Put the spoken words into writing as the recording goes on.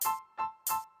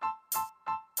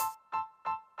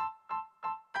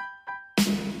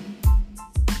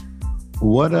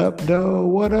What up, though?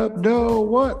 What up, though?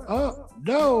 What up,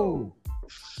 though?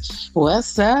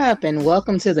 What's up? And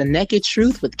welcome to the Naked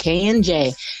Truth with K and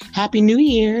J. Happy New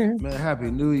Year. Man, Happy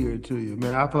New Year to you.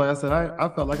 Man, I feel like I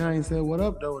felt like I ain't said what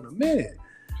up, though, in a minute.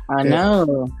 I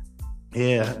know.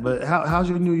 Yeah, but how's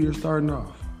your New Year starting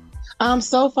off?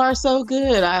 So far so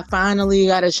good. I finally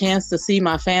got a chance to see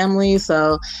my family,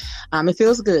 so it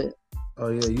feels good. Oh,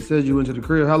 yeah, you said you went to the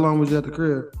crib. How long was you at the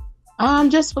crib?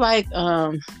 Just for like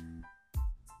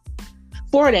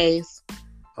 4 days.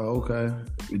 Oh, okay.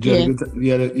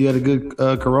 You had a good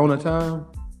Corona time?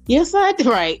 Yes, I did.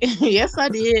 Right. Yes, I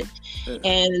did.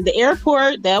 And the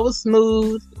airport, that was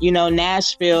smooth.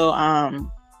 Nashville,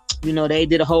 they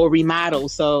did a whole remodel,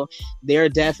 so they're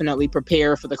definitely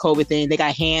prepared for the COVID thing. They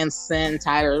got hand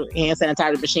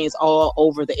sanitizer machines all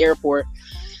over the airport.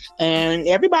 And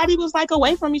everybody was like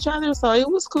away from each other, so it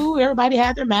was cool. Everybody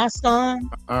had their mask on.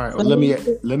 All right. Well, let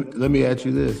me ask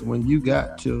you this: when you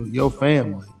got to your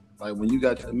family, like when you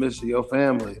got to the midst of your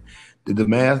family, did the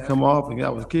mask come off and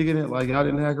y'all was kicking it like y'all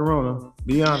didn't have Corona?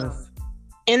 Be honest.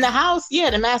 In the house, yeah,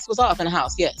 the mask was off in the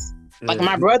house. Yes, Yeah. like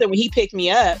my brother when he picked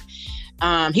me up,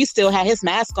 he still had his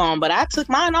mask on, but I took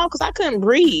mine off because I couldn't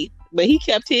breathe. But he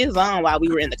kept his on while we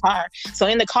were in the car. So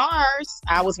in the cars,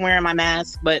 I was wearing my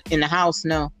mask, but in the house,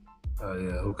 no. Oh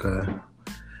yeah, okay.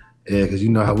 Yeah, because you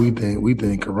know how we think. We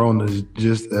think Corona is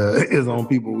just is on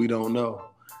people we don't know.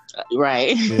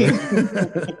 Right. Yeah.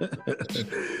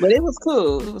 But it was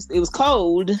cool. It was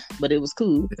cold, but it was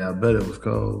cool. Yeah, I bet it was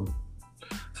cold.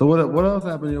 So what else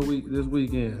happened this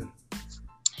weekend?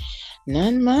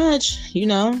 Nothing much, The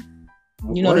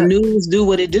What- news do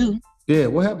what it do. Yeah,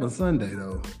 what happened Sunday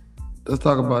though? Let's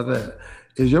talk about that.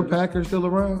 Is your Packers still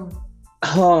around?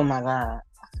 Oh my God.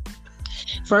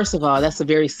 First of all, that's a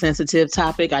very sensitive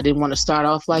topic. I didn't want to start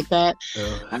off like that.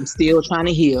 I'm still trying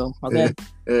to heal. Okay.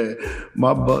 Yeah.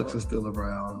 My Bucks are still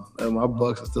around. I'm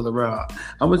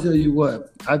gonna tell you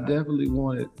what. I definitely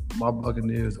wanted my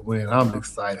Buccaneers to win. I'm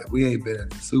excited. We ain't been in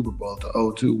the Super Bowl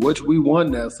to 02, which we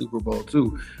won that Super Bowl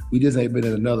too. We just ain't been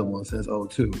in another one since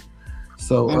 02.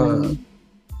 So,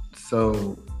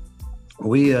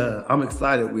 I'm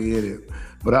excited we hit it.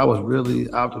 But I was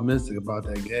really optimistic about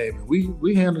that game. And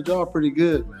we handled y'all pretty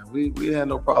good, man. We had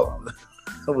no problem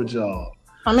with y'all.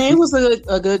 I mean, it was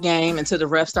a good game until the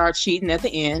ref started cheating at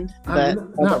the end. But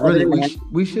not really.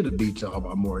 We should have beat y'all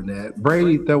by more than that.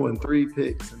 Brady throwing 3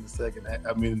 picks in the second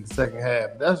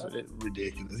half. That's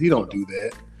ridiculous. He don't do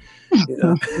that.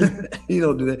 He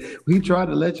don't do that. He tried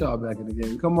to let y'all back in the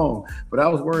game. Come on. But I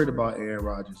was worried about Aaron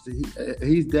Rodgers.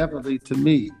 He's definitely, to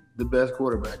me, the best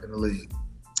quarterback in the league.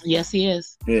 Yes, he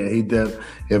is. Yeah, he does.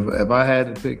 If I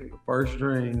had to pick first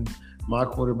string, my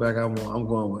quarterback, I'm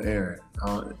going with Aaron.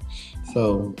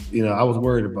 So, I was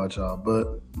worried about y'all,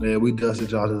 but yeah, we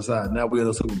dusted y'all to the side. Now we're in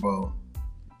the Super Bowl.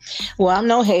 Well, I'm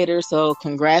no hater, so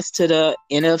congrats to the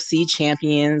NFC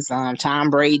champions, Tom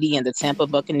Brady and the Tampa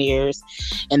Buccaneers,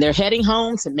 and they're heading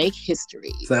home to make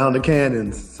history. Sound the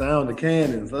cannons.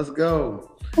 Let's go.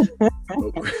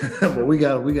 But we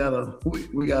got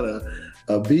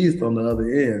a beast on the other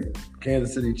end.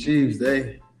 Kansas City Chiefs.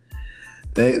 They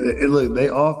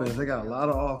offense. They got a lot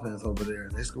of offense over there.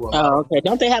 They score a lot. Oh, okay.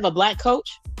 Don't they have a black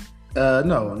coach?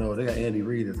 No. They got Andy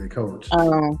Reid as their coach.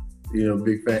 Oh.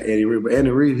 Big fat Andy Reid. But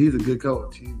Andy Reid, he's a good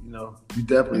coach. He's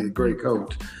definitely a great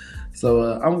coach. So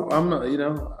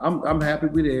I'm happy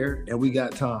we're there and we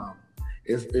got Tom.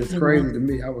 It's crazy to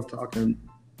me. I was talking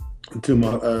to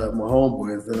my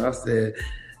homeboys and I said,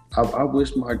 I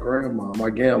wish my grandma,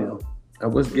 I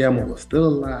wish Gamma was still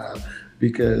alive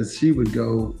because she would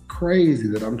go crazy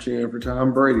that I'm cheering for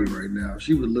Tom Brady right now.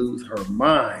 She would lose her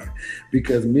mind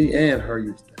because me and her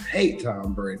used to hate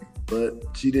Tom Brady, but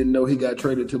she didn't know he got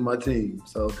traded to my team.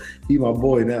 So he my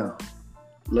boy now.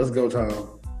 Let's go,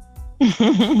 Tom.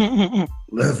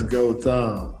 Let's go,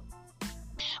 Tom.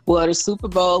 Well, the Super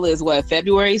Bowl is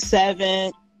February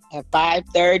 7th at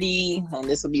 5:30, and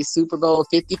this will be Super Bowl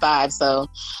 55. So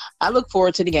I look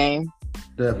forward to the game.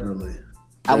 Definitely.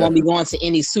 I won't be going to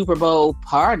any Super Bowl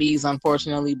parties,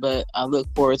 unfortunately, but I look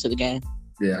forward to the game.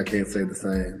 Yeah, I can't say the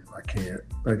same. I can't.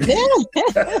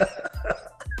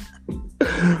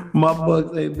 My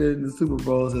Bucks ain't been in the Super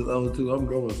Bowl since 02. I'm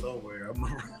going somewhere.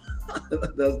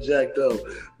 That's jacked up,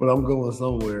 but I'm going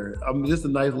somewhere. Just a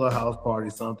nice little house party,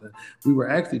 something. We were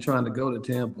actually trying to go to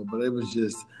Tampa, but it was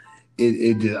just,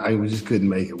 I just couldn't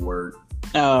make it work.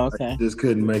 Oh, okay. I just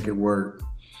couldn't make it work.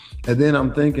 And then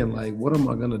I'm thinking, like, what am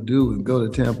I going to do and go to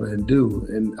Tampa and do?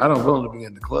 And I don't want to be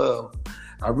in the club.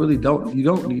 I really don't. You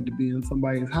don't need to be in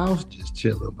somebody's house just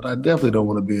chilling, but I definitely don't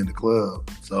want to be in the club.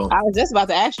 So I was just about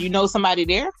to ask you, somebody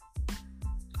there?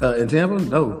 In Tampa,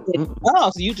 no.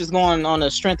 Oh, so you just going on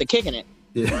the strength of kicking it?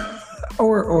 Yeah.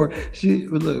 Or she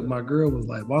look. My girl was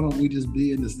like, "Why don't we just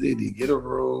be in the city, get a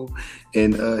room,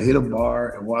 and hit a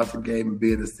bar and watch a game and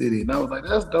be in the city?" And I was like,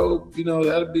 "That's dope.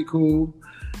 That'd be cool."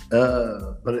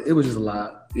 But it was just a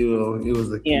lot. It was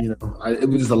it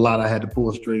was just a lot. I had to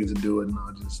pull strings to do it, and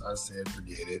I said,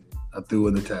 "Forget it." I threw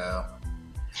in the towel.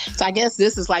 So I guess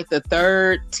this is like the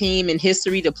third team in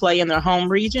history to play in their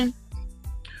home region.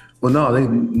 Well,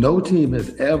 no team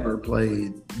has ever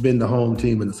been the home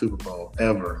team in the Super Bowl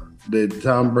ever. That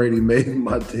Tom Brady made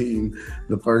my team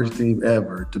the first team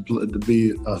ever to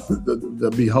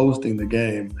be hosting the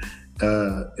game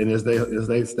in his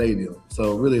stadium.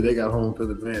 So really, they got home field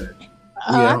advantage.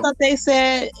 I thought they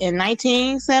said in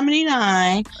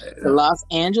 1979 the Los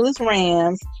Angeles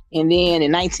Rams, and then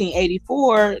in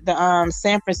 1984 the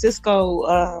San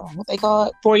Francisco what they call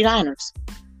it 49ers.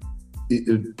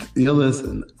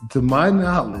 Listen, to my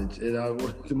knowledge,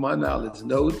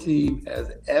 no team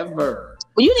has ever.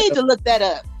 Well, you need to look that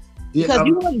up because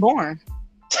you weren't born.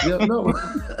 Yeah, no,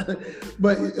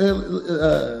 but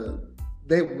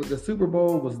the Super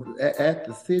Bowl was at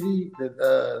the city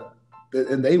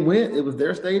and they went. It was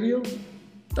their stadium.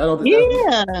 I don't think.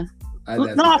 Yeah.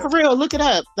 No, for real. Look it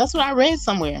up. That's what I read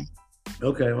somewhere.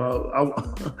 Okay, well,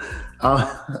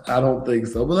 I don't think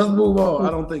so. But let's move on. I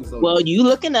don't think so. Well, you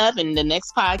looking up, and the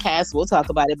next podcast we'll talk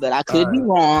about it. But I could be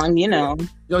wrong, Yo,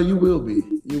 you will be.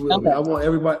 You will be. I want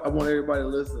everybody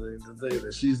listening to say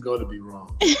that she's going to be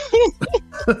wrong.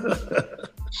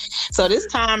 So this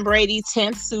Tom Brady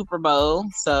 10th Super Bowl.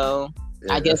 So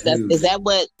I guess is that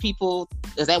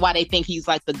why they think he's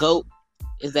like the GOAT?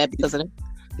 Is that because of it?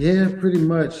 Yeah, pretty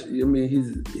much. I mean,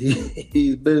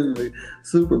 he's been in the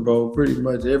Super Bowl pretty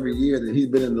much every year that he's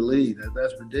been in the league.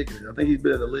 That's ridiculous. I think he's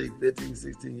been in the league 15,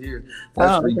 16 years.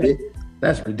 That's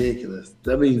ridiculous.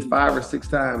 That means 5 or 6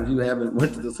 times you haven't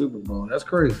went to the Super Bowl. That's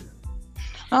crazy.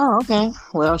 Oh, okay.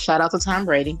 Well, shout out to Tom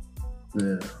Brady.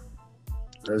 Yeah,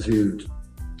 that's huge.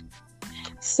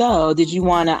 So, did you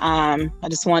want to? I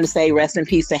just wanted to say rest in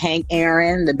peace to Hank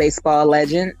Aaron, the baseball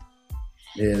legend.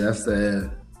 Yeah, that's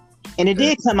sad. And it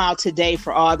did come out today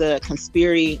for all the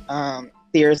conspiracy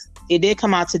theorists. It did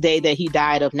come out today that he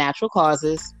died of natural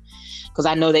causes, because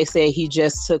I know they said he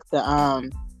just took the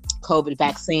COVID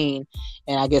vaccine,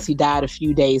 and I guess he died a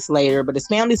few days later. But his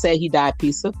family said he died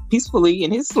peacefully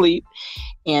in his sleep,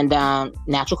 and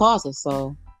natural causes.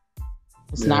 So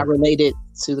it's not related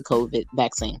to the COVID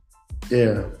vaccine.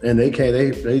 Yeah, and they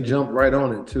jumped right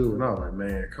on it too, and I was like,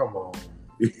 man, come on.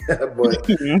 Yeah, but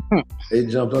they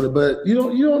jumped on it. But you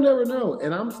don't never know.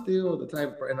 And I'm still the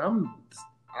type of, and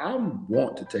I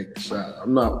want to take the shot.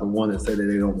 I'm not the one that say that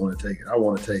they don't want to take it. I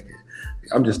want to take it.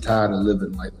 I'm just tired of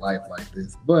living life like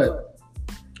this. But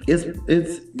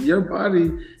it's your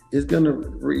body is gonna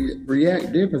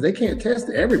react different. They can't test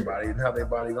everybody and how their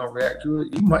body gonna react to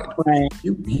it.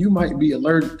 You might be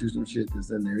allergic to some shit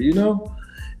that's in there,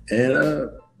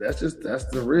 and that's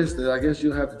the risk that I guess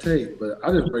you'll have to take. But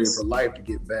I just pray for life to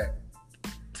get back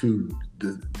to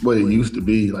what it used to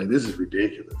be. Like, this is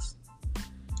ridiculous.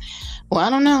 Well, I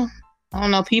don't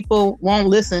know. People won't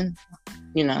listen,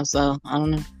 so I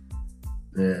don't know.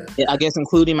 Yeah. I guess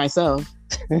including myself.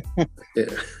 Yeah.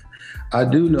 I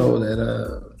do know that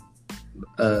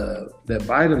that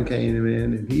Biden came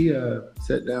in and he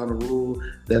set down a rule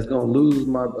that's going to lose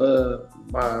my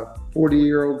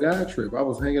 40-year-old guy trip. I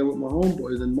was hanging with my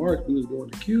homeboys in March. We was going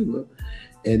to Cuba,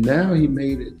 and now he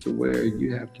made it to where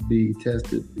you have to be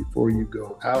tested before you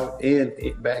go out and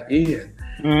back in.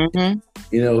 Mm-hmm.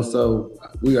 So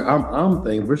I'm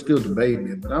thinking we're still debating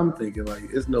it, but I'm thinking like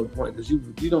it's no point because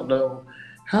you don't know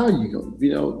how you go.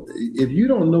 If you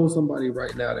don't know somebody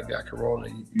right now that got corona,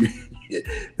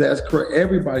 that's correct.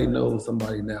 Everybody knows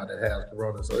somebody now that has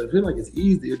corona, so it feels like it's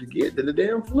easier to get than the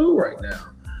damn flu right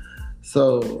now.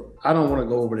 So I don't want to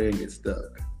go over there and get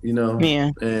stuck,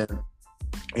 Yeah.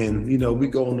 And we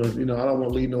go on the, I don't want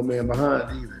to leave no man behind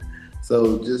either.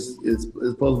 So it's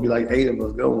supposed to be like 8 of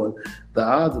us going. The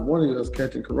odds of one of us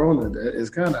catching corona is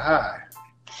kind of high.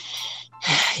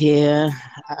 Yeah,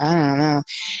 I don't know.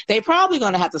 They probably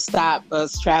going to have to stop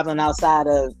us traveling outside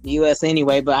of the U.S.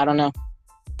 anyway, but I don't know.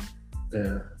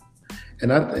 Yeah,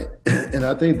 and I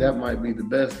think that might be the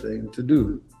best thing to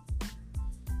do.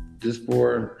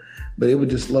 But it would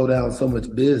just slow down so much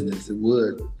business. It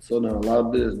would slow down a lot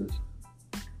of business.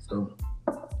 So.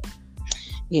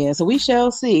 Yeah, so we shall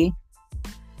see.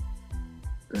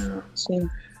 Yeah.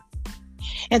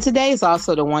 And today is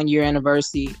also the 1-year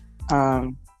anniversary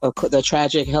of the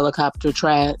tragic helicopter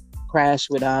crash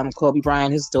with Kobe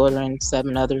Bryant, his daughter, and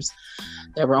 7 others.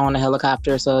 that were on the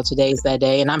helicopter. So today's that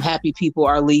day. And I'm happy people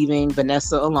are leaving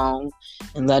Vanessa alone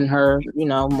and letting her,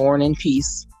 mourn in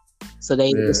peace. So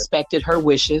they respected her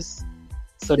wishes.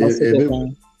 So that's a good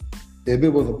thing. If it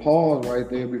was a pause right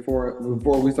there before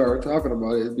we started talking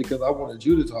about it, it's because I wanted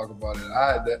you to talk about it.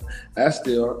 I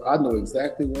know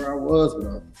exactly where I was when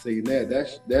I was saying that.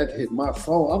 That hit my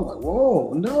soul. I was like,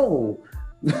 whoa, no.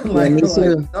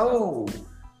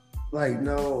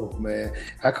 No, man.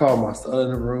 I called my son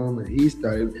in the room and he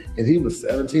was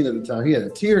 17 at the time. He had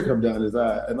a tear come down his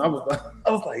eye. And I was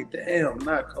like, damn,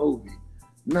 not Kobe.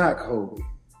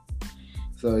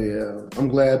 So yeah, I'm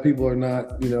glad people are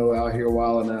not, out here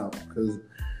wilding out, because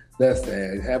that's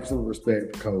sad. Have some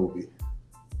respect for Kobe.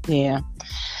 Yeah.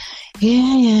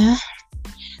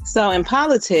 So in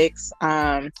politics,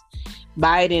 Biden,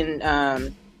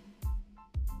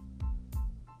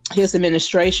 his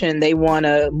administration, they want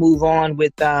to move on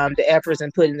with the efforts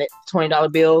in putting the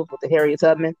 $20 bill with the Harriet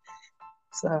Tubman.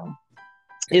 So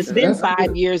it's been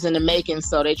 5 years in the making,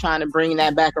 so they're trying to bring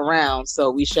that back around.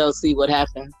 So we shall see what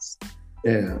happens.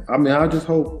 Yeah, I mean, I just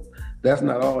hope that's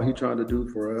not all he's trying to do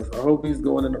for us. I hope he's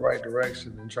going in the right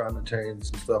direction and trying to change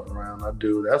some stuff around. I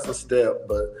do. That's a step,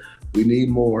 but we need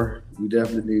more. We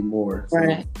definitely need more. So,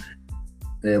 right.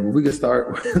 Yeah, but we can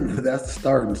start. That's the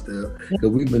starting step,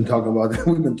 because we've been talking about that.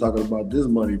 We've been talking about this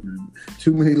money for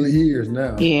too many years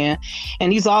now. Yeah,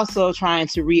 and he's also trying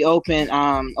to reopen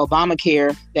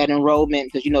Obamacare, that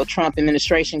enrollment, because Trump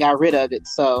administration got rid of it,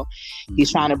 so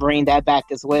he's trying to bring that back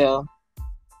as well.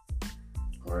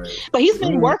 Right. But he's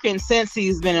been working since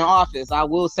he's been in office. I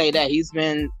will say that he's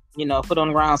been, foot on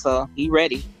the ground, so he's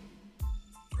ready.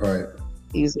 Right.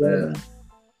 He's ready.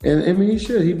 Yeah. And I mean, he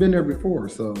should. He's been there before,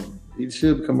 so he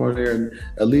should come on there and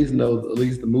at least know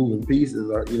the moving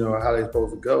pieces are, how they're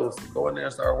supposed to go. So go in there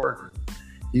and start working.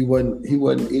 He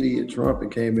wasn't idiot Trump and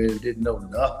came in and didn't know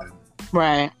nothing.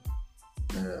 Right.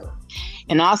 Yeah.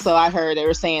 And also, I heard they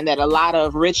were saying that a lot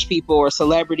of rich people or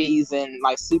celebrities and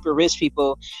like super rich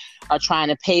people are trying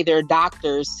to pay their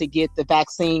doctors to get the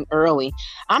vaccine early.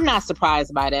 I'm not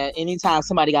surprised by that. Anytime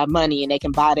somebody got money and they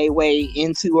can buy their way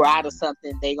into or out of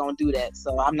something, they gonna do that.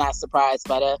 So I'm not surprised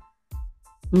by that.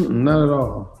 Not at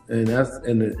all. And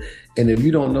if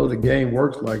you don't know the game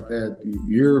works like that,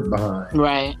 you're behind.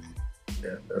 Right.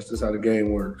 Yeah, that's just how the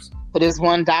game works. But there's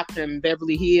one doctor in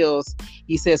Beverly Hills.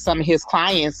 He says some of his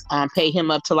clients pay him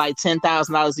up to like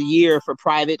 $10,000 a year for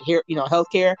private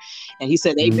healthcare, and he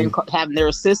said they've been having their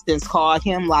assistants call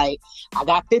him like, "I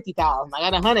got 50,000, I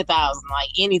got 100,000, like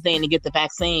anything to get the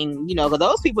vaccine." Because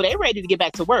those people, they're ready to get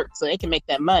back to work, so they can make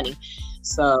that money.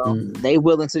 So they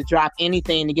willing to drop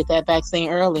anything to get that vaccine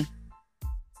early.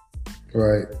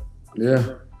 Right.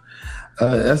 Yeah.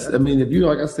 If you,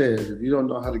 like I said, if you don't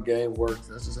know how the game works,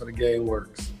 that's just how the game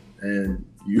works. And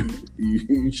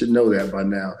you should know that by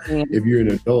now. Yeah. If you're an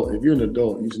adult, you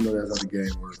should know that's how the game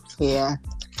works. Yeah.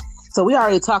 So we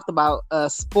already talked about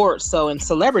sports. So in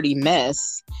celebrity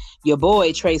mess, your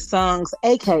boy Trey Songz,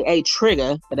 aka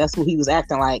Trigger, but that's what he was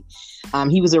acting like.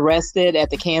 He was arrested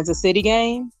at the Kansas City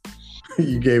game.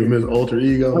 You gave him his alter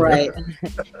ego. Right.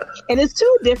 And it's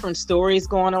two different stories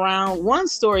going around. One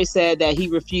story said that he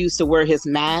refused to wear his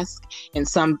mask, and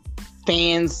some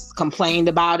fans complained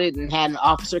about it and had an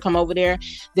officer come over there.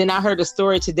 Then I heard a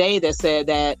story today that said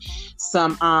that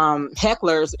some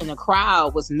hecklers in the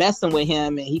crowd was messing with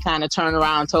him, and he kind of turned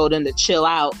around and told them to chill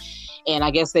out. And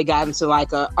I guess they got into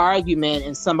like an argument,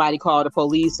 and somebody called the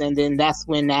police, and then that's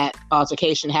when that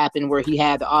altercation happened where he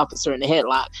had the officer in the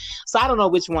headlock. So I don't know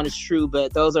which one is true,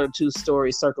 but those are two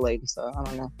stories circulating. So I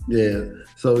don't know. Yeah.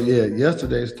 So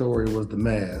yesterday's story was the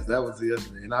mask. That was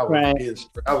yesterday, and I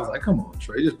was like, "Come on,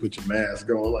 Trey, just put your mask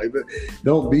on. Like,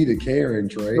 don't be the Karen,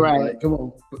 Trey. Right. Like, come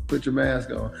on, put your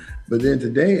mask on." But then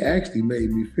today actually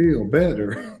made me feel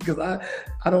better, because I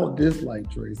don't dislike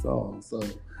Trey Songz. So.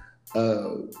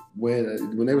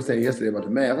 When they were saying yesterday about the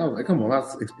mask, I was like, come on, I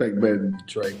expect better than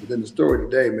Trey. But then the story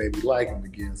today made me like him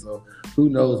again. So who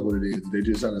knows what it is? They're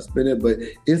just trying to spin it, but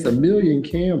it's 1 million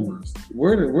cameras.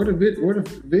 Where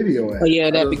the video at? Oh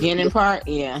yeah, that beginning part.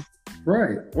 Yeah.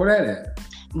 Right. Where that at?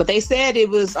 But they said it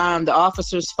was the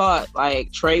officer's fault.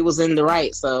 Like Trey was in the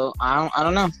right. So I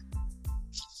don't know.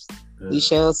 Yeah. We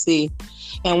shall see.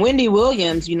 And Wendy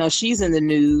Williams, she's in the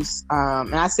news.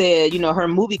 And I said, her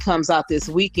movie comes out this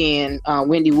weekend,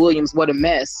 Wendy Williams, What a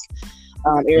Mess,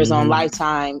 airs on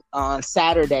Lifetime on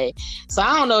Saturday. So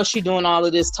I don't know if she's doing all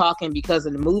of this talking because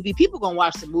of the movie. People going to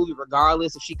watch the movie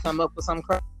regardless if she come up with some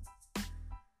crap.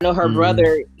 know her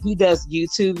brother, he does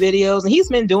YouTube videos, and he's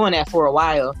been doing that for a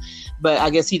while. But I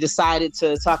guess he decided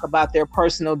to talk about their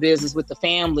personal business with the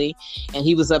family, and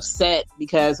he was upset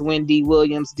because Wendy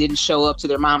Williams didn't show up to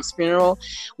their mom's funeral,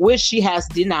 which she has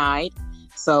denied.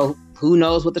 So who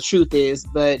knows what the truth is,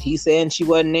 but he said she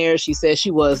wasn't there. She said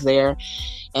she was there.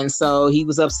 And so he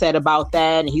was upset about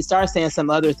that, and he started saying some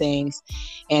other things.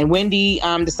 And Wendy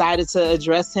decided to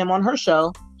address him on her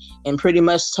show and pretty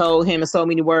much told him in so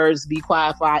many words, be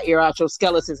quiet before I air out your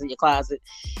skeletons in your closet.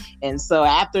 And so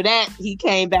after that, he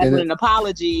came back with an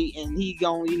apology, and he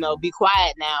gonna, be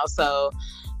quiet now. So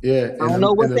yeah, I don't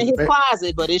know what's in his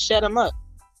closet, but it shut him up.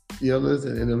 Yeah,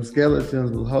 listen, and them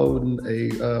skeletons was holding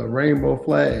a rainbow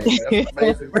flag. That's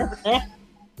basically,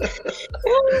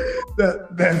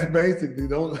 that's basically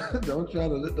don't try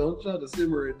to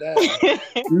simmer it down.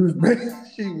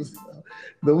 She was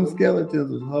those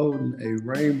skeletons was holding a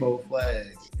rainbow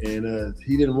flag, and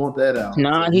he didn't want that out.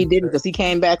 No, he didn't, because he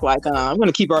came back like, I'm going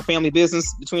to keep our family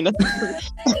business between us.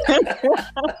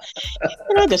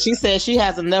 Because she said she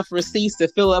has enough receipts to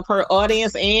fill up her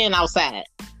audience and outside.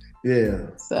 Yeah.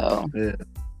 So yeah.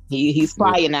 He's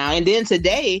quiet now. And then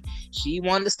today she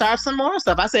wanted to start some more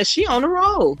stuff. I said she on the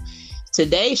roll.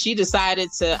 Today she decided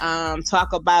to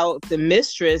talk about the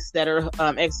mistress that her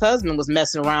ex-husband was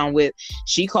messing around with.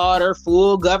 She called her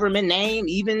full government name,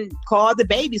 even called the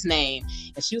baby's name.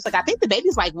 And she was like, I think the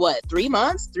baby's like, what, 3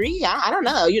 months? I don't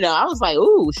know. I was like,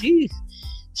 ooh,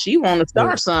 she want to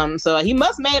start something. So he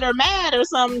must made her mad or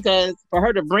something, because for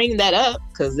her to bring that up,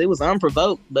 because it was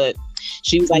unprovoked. But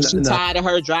she was like, tired of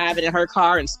her driving in her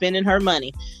car and spending her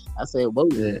money. I said, whoa.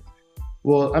 Yeah.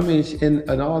 Well, I mean,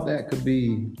 and all that could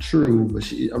be true, but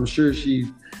I'm sure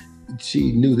she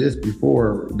knew this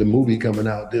before the movie coming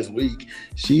out this week.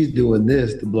 She's doing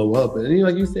this to blow up, and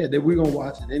like you said, that we're gonna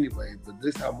watch it anyway. But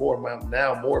this how more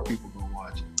people gonna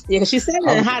watch it. Yeah, because she said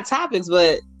it in Hot Topics,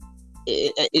 but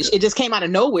it just came out of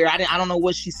nowhere. I don't know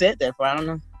what she said that for. I don't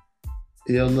know.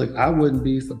 Yeah, look, I wouldn't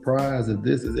be surprised if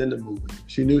this is in the movie.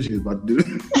 She knew she was about to do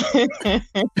this.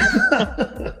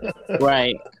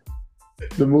 Right.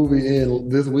 The movie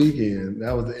ended this weekend.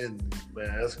 That was the end,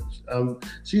 man.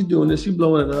 She's doing this. She's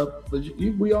blowing it up. But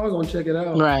we all gonna check it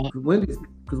out, right?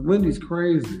 Because Wendy's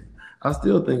crazy. I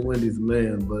still think Wendy's a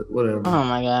man, but whatever. Oh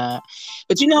my God!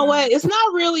 But you know what? It's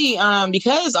not really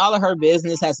because all of her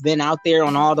business has been out there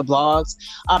on all the blogs.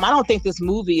 I don't think this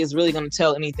movie is really going to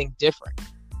tell anything different.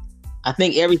 I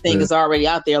think everything is already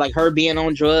out there, like her being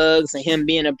on drugs and him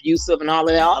being abusive and all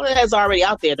of that. All of that is already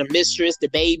out there. The mistress, the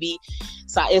baby.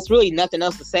 So it's really nothing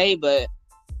else to say, but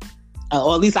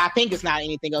or at least I think it's not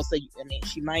anything else. So, I mean,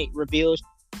 she might reveal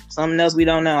something else we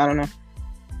don't know. I don't know.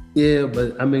 Yeah,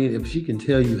 but I mean, if she can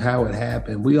tell you how it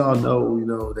happened, we all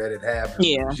know, that it happened.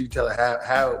 Yeah. If she tell her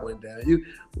how it went down,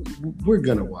 we're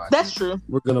gonna watch it. That's true.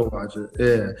 We're gonna watch it.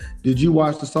 Yeah. Did you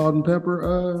watch the Salt and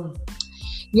Pepper?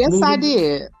 Yes, movie? I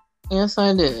did. Yes,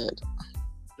 I did.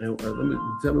 And,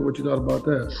 tell me what you thought about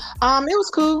that. It was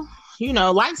cool.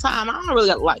 Lifetime, I don't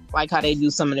really like how they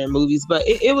do some of their movies, but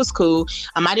it was cool.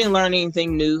 I didn't learn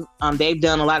anything new. They've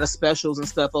done a lot of specials and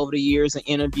stuff over the years and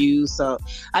interviews, so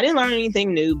I didn't learn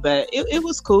anything new, but it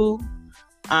was cool.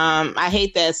 I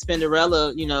hate that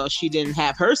Spinderella, she didn't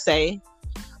have her say.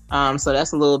 So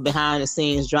that's a little behind the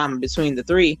scenes drama between the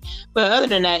three. But other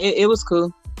than that, it was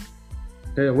cool.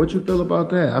 Yeah, what you feel about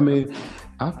that? I mean,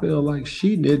 I feel like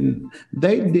they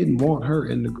didn't want her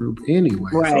in the group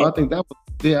anyway. Right. So I think that was,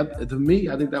 to me,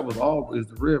 I think that was always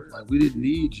the riff. Like, we didn't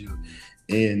need you.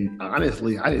 And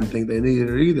honestly, I didn't think they needed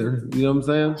it either. You know what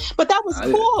I'm saying? But that was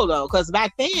cool though, because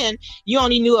back then you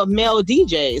only knew of male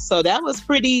DJs. So that was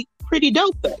pretty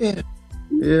dope though.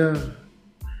 Yeah.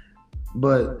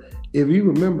 But if you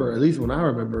remember, at least when I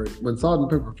remember, when Salt and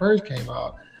Pepper first came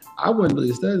out, I wasn't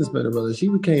really studying Spinderella. She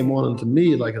came on to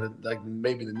me like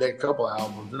maybe the next couple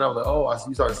albums. And I was like, oh,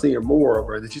 you started seeing more of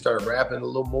her. Then she started rapping a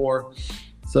little more.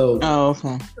 So,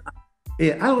 okay.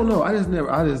 Yeah, I don't know. I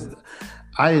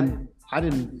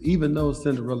didn't even know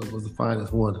Cinderella was the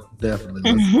finest one.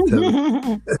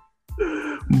 Definitely.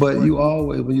 But you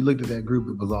always, when you looked at that group,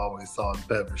 it was always Salt and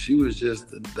Pepper. She was just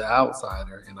the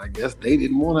outsider. And I guess they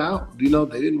didn't want they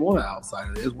didn't want an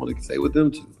outsider. They just wanted to stay with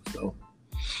them two.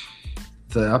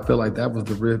 So I feel like that was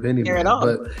the riff anyway.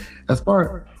 But as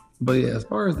far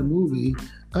as the movie,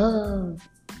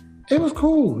 it was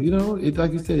cool. It,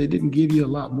 like you said, it didn't give you a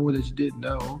lot more that you didn't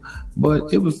know,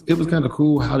 but it was kind of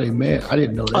cool how they met. I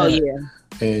didn't know that. Oh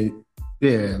yeah.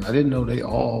 And I didn't know they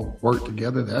all worked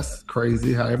together. That's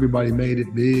crazy how everybody made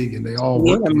it big and they all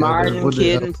worked together. Martin,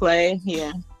 Kid and Play.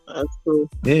 Yeah. That's cool.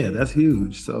 Yeah, that's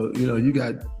huge. So you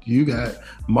got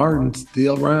Martin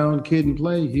still around, Kid and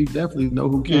Play. You definitely know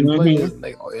who Kid and Play is,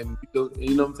 and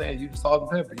you know what I'm saying. You Salt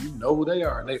and Pepper, you know who they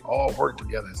are, and they all work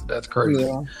together. So that's crazy.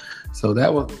 Yeah. So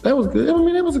that was good. I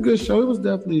mean, it was a good show. It was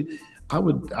definitely. I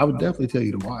would definitely tell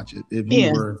you to watch it if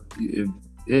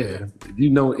you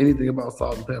know anything about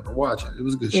Salt and Pepper, watch it. It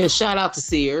was a good show. Yeah, shout out to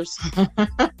Sears.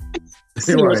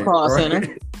 Sears Call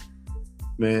Center.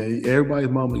 Man, everybody's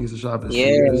mama used to shop at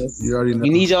Sears. You already know.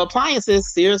 You need your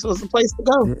appliances. Sears was the place to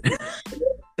go.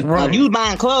 Right. If you was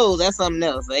buying clothes, that's something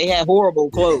else. They had horrible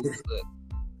clothes.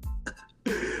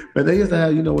 But they used to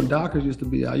have, when Dockers used to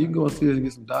be out, you can go on Sears and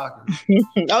get some Dockers.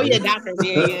 Oh, yeah, Dockers.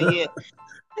 Yeah.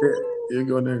 You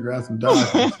go in there and grab some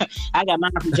Dockers. I got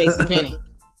mine from JCPenney.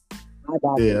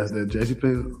 Yeah, the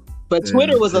JCPenney. But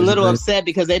Twitter was a little upset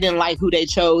because they didn't like who they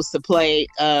chose to play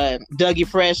Dougie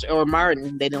Fresh or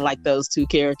Martin. They didn't like those two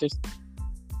characters.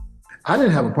 I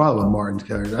didn't have a problem with Martin's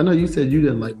character. I know you said you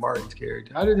didn't like Martin's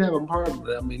character. I didn't have a problem with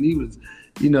it. I mean, he was,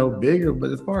 bigger,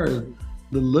 but as far as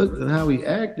the looks and how he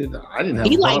acted, I didn't have a problem with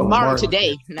Martin. He liked Martin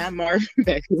today, not Martin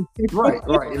back then. Right.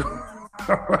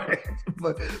 Right.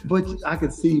 But I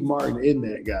could see Martin in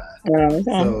that guy. Okay.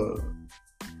 So,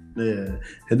 yeah.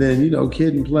 And then,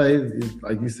 Kid and Play,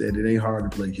 like you said, it ain't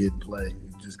hard to play Kid and Play.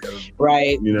 You just gotta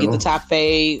get the top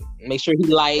fade, make sure he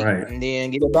light, and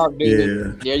then get a dark dude.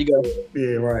 Yeah. There you go.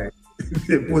 Yeah, right.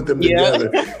 Put them together.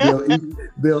 It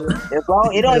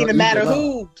don't even matter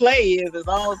who Play is, as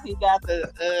long as he got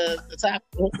the top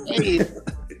fade.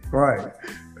 Right.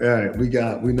 All right.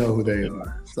 We know who they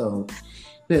are. So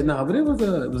but it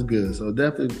was good. So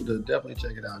definitely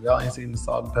check it out. Y'all ain't seen the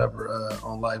Salt and Pepper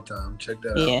on Lifetime. Check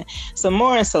that out. Yeah. Some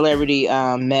more in celebrity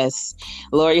mess.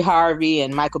 Lori Harvey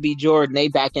and Michael B. Jordan, they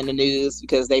back in the news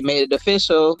because they made it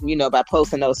official, by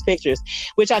posting those pictures,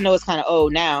 which I know is kind of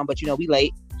old now, but we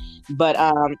late. But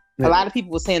a lot of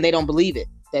people were saying they don't believe it,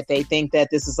 that they think that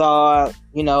this is all,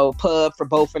 pub for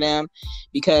both of them,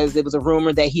 because there was a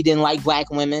rumor that he didn't like black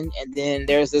women. And then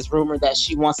there's this rumor that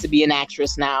she wants to be an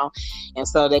actress now. And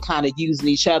so they're kind of using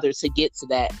each other to get to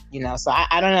that, So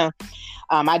I don't know.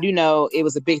 I do know it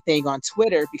was a big thing on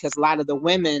Twitter because a lot of the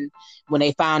women, when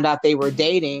they found out they were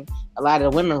dating, a lot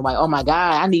of the women were like, oh my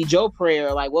God, I need your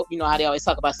prayer. Like, how they always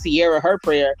talk about Sierra, her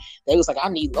prayer. They was like, I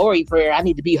need Lori prayer. I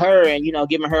need to be her, and,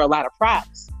 giving her a lot of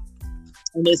props.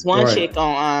 And this one chick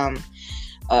on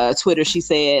Twitter, she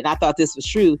said, and I thought this was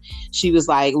true. She was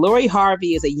like, Lori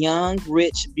Harvey is a young,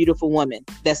 rich, beautiful woman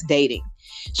that's dating.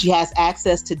 She has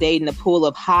access to dating a pool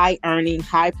of high-earning,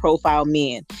 high-profile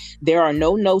men. There are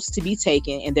no notes to be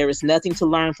taken, and there is nothing to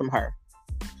learn from her.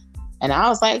 And I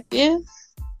was like, yeah,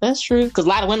 that's true. Because a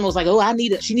lot of women was like, oh,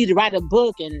 she need to write a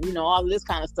book and, all this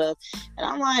kind of stuff. And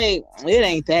I'm like, it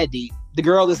ain't that deep. The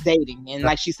girl is dating. And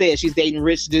like she said, she's dating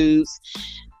rich dudes.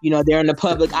 They're in the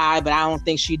public eye, but I don't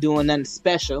think she's doing nothing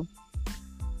special.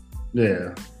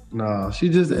 Yeah. No, she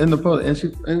just in the public, and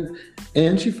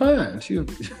she fine. She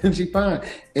fine.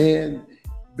 And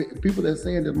people that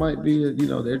saying it might be,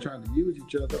 they're trying to use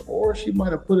each other, or she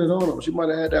might have put it on him. She might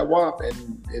have had that WAP,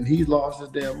 and he's lost his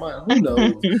damn mind. Who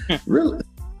knows?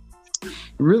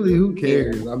 Really, who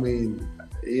cares? I mean,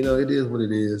 it is what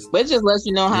it is. But it just lets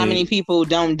you know how many people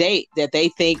don't date, that they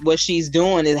think what she's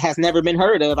doing has never been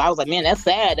heard of. I was like, man, that's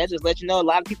sad. That just lets you know a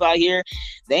lot of people out here,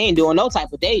 they ain't doing no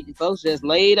type of dating. Folks just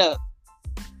laid up.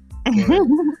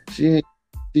 She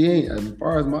ain't, as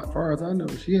far as I know,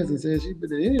 she hasn't said she's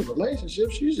been in any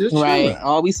relationship. She's just chilling.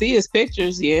 All we see is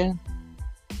pictures. Yeah.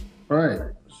 Right.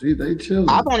 They chilling.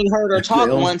 I've only heard her talk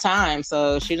one time,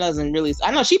 so she doesn't really.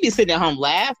 I know she be sitting at home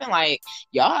laughing like,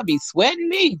 y'all be sweating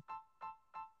me.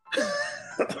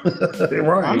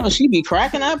 Right. I know she be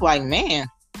cracking up like, man.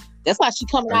 That's why she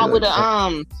coming out with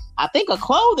I think a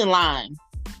clothing line.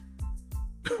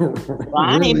 Well,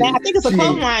 I ain't mad. I think it's a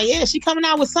clothing line. Yeah, she coming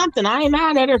out with something. I ain't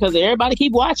mad at her because everybody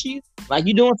keep watching you like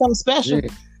you doing something special.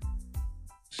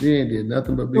 She ain't did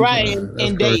nothing but be right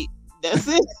and date. That's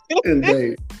it. And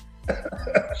date.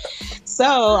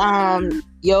 So,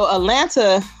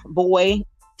 Atlanta boy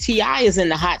T.I. is in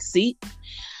the hot seat.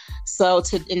 So,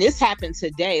 and this happened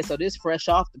today. So this fresh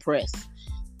off the press.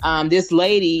 This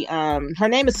lady, her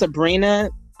name is Sabrina.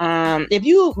 If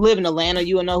you live in Atlanta,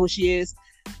 you will know who she is.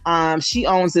 She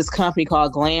owns this company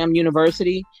called Glam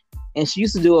University, and she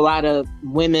used to do a lot of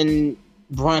women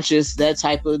brunches, that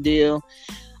type of deal.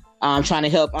 Trying to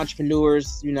help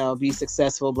entrepreneurs, be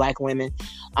successful, Black women.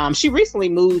 She recently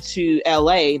moved to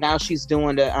LA. Now she's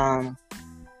doing the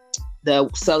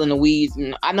selling the weeds.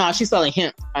 I know she's selling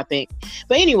hemp, I think.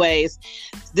 But anyways,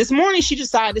 this morning she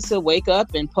decided to wake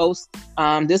up and post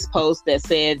this post that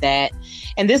said that,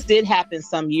 and this did happen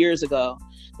some years ago,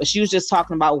 but she was just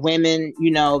talking about women,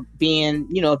 being,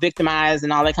 victimized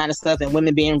and all that kind of stuff, and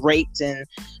women being raped and,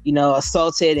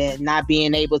 assaulted and not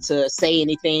being able to say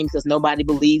anything because nobody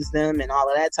believes them and all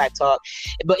of that type talk.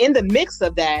 But in the mix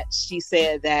of that, she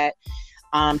said that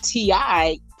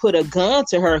T.I. put a gun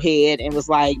to her head and was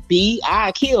like, B,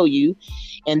 I kill you.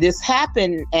 And this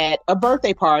happened at a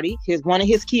birthday party, one of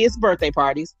his kids' birthday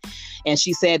parties. And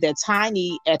she said that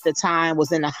Tiny at the time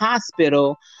was in the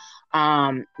hospital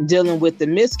dealing with the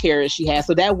miscarriage she had.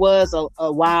 So that was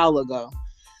a while ago.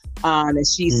 And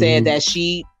she said that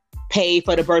she paid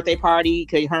for the birthday party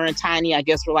because her and Tiny, I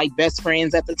guess, were like best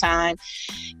friends at the time.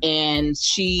 And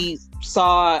she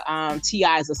saw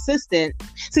T.I.'s assistant.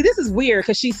 See, this is weird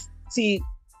because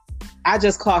I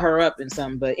just caught her up in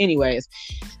something. But anyways,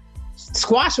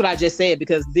 squash what I just said,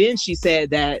 because then she said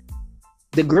that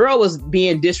the girl was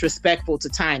being disrespectful to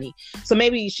Tiny. So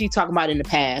maybe she talked about it in the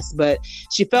past, but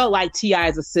she felt like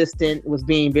T.I.'s assistant was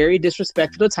being very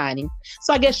disrespectful to Tiny.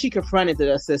 So I guess she confronted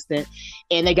the assistant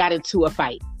and they got into a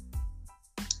fight.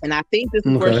 And I think this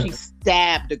is where she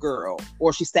stabbed the girl,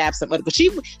 or she stabbed somebody. But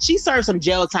she served some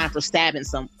jail time for stabbing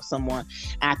someone.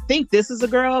 And I think this is a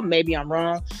girl. Maybe I'm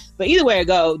wrong. But either way it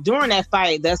go, during that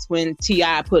fight, that's when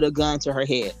T.I. put a gun to her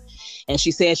head. And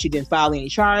she said she didn't file any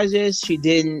charges. She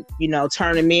didn't,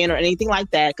 turn him in or anything like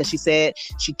that, because she said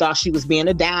she thought she was being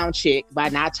a down chick by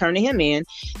not turning him in,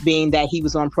 being that he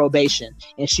was on probation.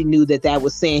 And she knew that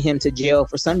would send him to jail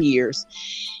for some years.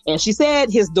 And she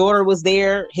said his daughter was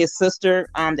there, his sister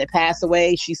that passed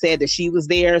away. She said that she was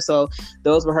there. So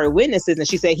those were her witnesses. And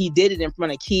she said he did it in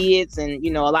front of kids and,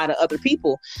 a lot of other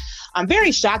people. I'm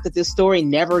very shocked that this story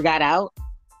never got out.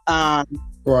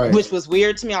 Right. Which was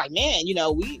weird to me. I'm like, man,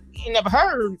 we never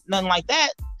heard nothing like that.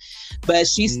 But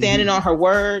she's standing on her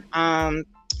word.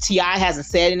 T.I. hasn't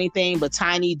said anything, but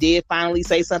Tiny did finally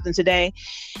say something today.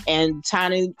 And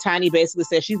Tiny basically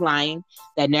said she's lying.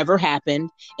 That never happened.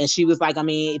 And she was like, I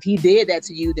mean, if he did that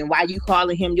to you, then why you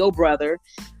calling him your brother?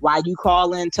 Why you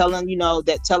telling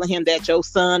him that your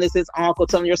son is his uncle,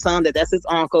 telling your son that that's his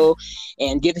uncle,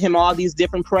 and giving him all these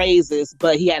different praises,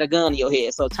 but he had a gun in your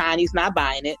head. So Tiny's not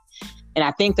buying it. And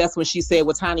I think that's when she said,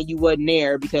 well, Tiny, you wasn't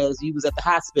there because you was at the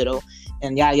hospital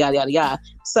and yada, yada, yada, yada.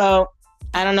 So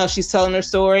I don't know. She's telling her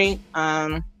story.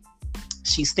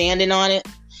 She's standing on it.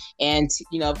 And,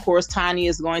 of course, Tiny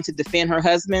is going to defend her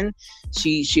husband.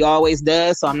 She always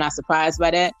does. So I'm not surprised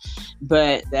by that.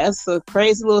 But that's a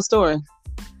crazy little story.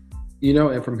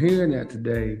 And from hearing that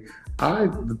today,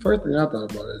 the first thing I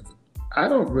thought about is I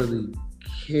don't really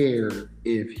care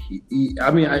if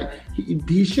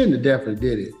he shouldn't have definitely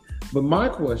did it. But my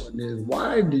question is,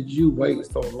 why did you wait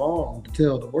so long to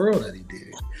tell the world that he did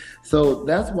it? So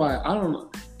that's why I don't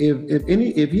know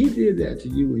if he did that to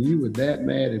you and you were that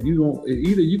mad. If you don't,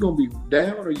 either you're gonna be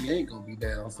down or you ain't gonna be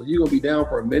down. So you're gonna be down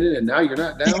for a minute and now you're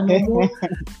not down no more.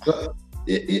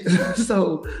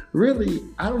 So really,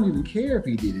 I don't even care if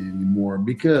he did it anymore,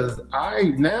 because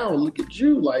I now look at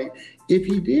you like, if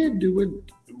he did do it,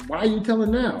 why are you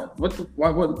telling now?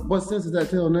 What sense does that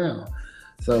tell now?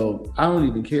 So I don't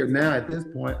even care now at this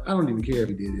point. I don't even care if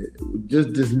he did it.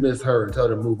 Just dismiss her and tell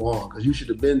her to move on, because you should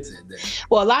have been said that.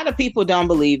 Well, a lot of people don't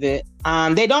believe it.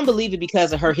 They don't believe it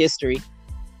because of her history.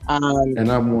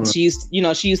 She used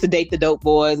to date the dope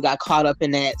boys, got caught up in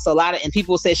that. So and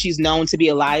people say she's known to be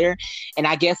a liar. And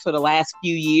I guess for the last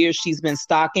few years, she's been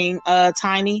stalking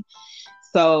Tiny.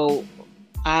 So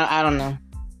I don't know.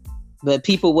 But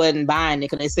people wasn't buying it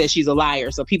because they said she's a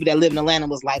liar. So people that live in Atlanta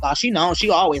was like, oh, she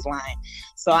always lying.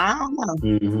 So I don't know.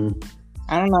 Mm-hmm.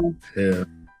 I don't know. Yeah.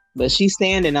 But she's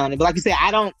standing on it. But like you said,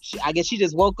 I guess she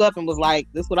just woke up and was like,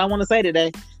 this is what I want to say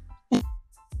today.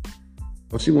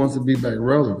 Well, she wants to be back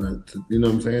relevant. You know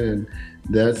what I'm saying? And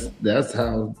that's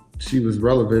how she was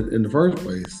relevant in the first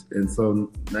place. And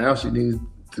so now she needs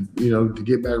to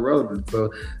get back relevant.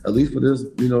 So at least for this,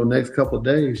 next couple of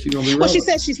days, she's going to be relevant. Well, she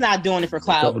said she's not doing it for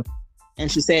clout.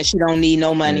 And she said she don't need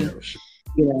no money.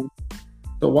 Yeah,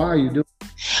 So why are you doing it?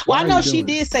 Well, I know she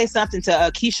did say something to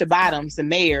Keisha Bottoms, the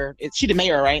mayor. She the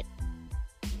mayor, right?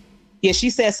 Yeah, she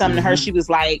said something to her. She was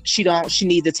like, she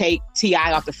needs to take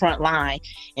T.I. off the front line,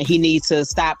 and he needs to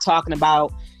stop talking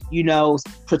about,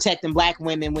 protecting black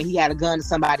women when he had a gun to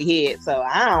somebody's head. So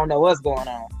I don't know what's going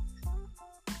on.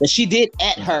 But she did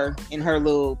at her in her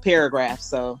little paragraph.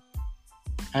 So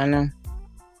I don't know.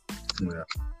 Yeah.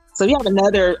 So we have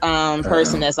another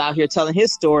person that's out here telling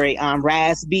his story,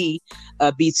 Raz B,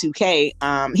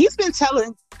 B2K. He's been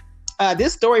telling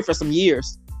this story for some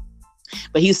years,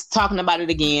 but he's talking about it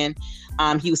again.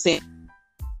 He was saying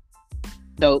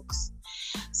Stokes.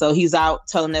 So he's out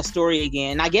telling that story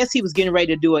again. I guess he was getting ready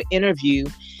to do an interview,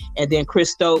 and then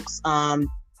Chris Stokes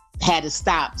had to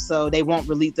stop, so they won't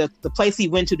release the place he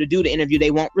went to do the interview.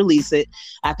 They won't release it.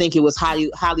 I think it was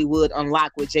Hollywood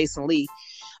Unlocked with Jason Lee.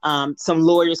 Some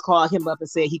lawyers called him up and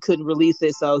said he couldn't release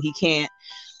it, so he can't.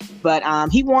 But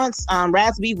he wants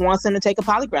Raz B wants him to take a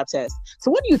polygraph test.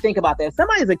 So what do you think about that?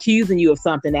 Somebody's accusing you of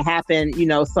something that happened,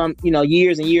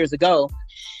 years and years ago.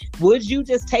 Would you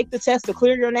just take the test to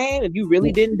clear your name if you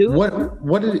really didn't do it?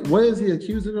 What is he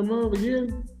accusing him of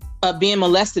again? Of being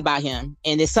molested by him,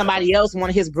 and if somebody else, one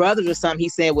of his brothers or something, he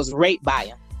said was raped by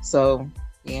him. So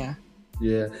yeah.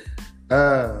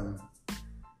 I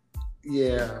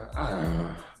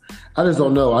just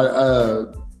don't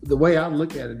know. The way I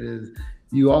look at it is,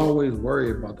 you always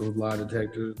worry about those lie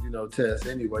detectors, tests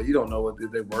anyway. You don't know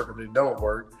if they work or they don't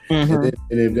work. Mm-hmm.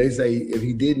 And if they say, if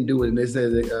he didn't do it and they say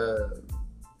that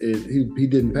he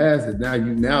didn't pass it,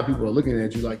 now people are looking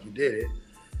at you like you did it.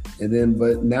 And then,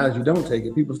 but now that you don't take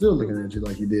it, people still looking at you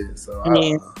like you did it. So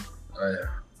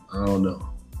I don't know.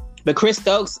 But Chris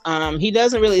Stokes, he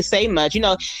doesn't really say much.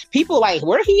 People like,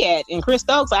 where he at? And Chris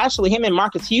Stokes, actually, him and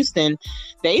Marcus Houston,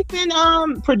 they've been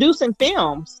producing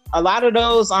films. A lot of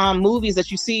those movies that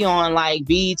you see on like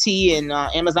BET and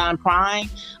Amazon Prime,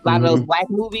 a lot of those black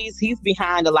movies, he's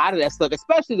behind a lot of that stuff,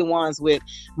 especially the ones with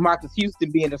Marcus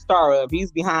Houston being the star of.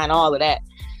 He's behind all of that.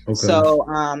 Okay. So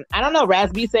I don't know.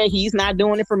 Raz B said he's not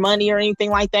doing it for money or anything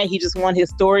like that. He just wants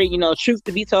his story, truth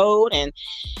to be told. And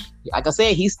like I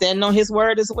said, he's standing on his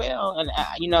word as well.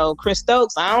 And Chris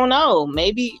Stokes, I don't know.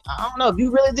 Maybe, I don't know, if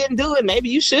you really didn't do it, maybe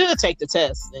you should take the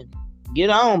test and get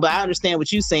on. But I understand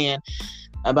what you're saying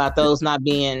about those not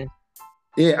being.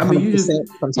 Yeah, I mean, you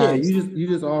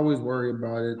just always worry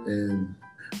about it.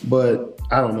 But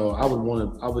I don't know. I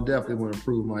would definitely want to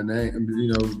prove my name.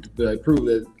 Prove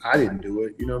that I didn't do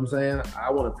it. You know what I'm saying?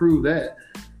 I want to prove that.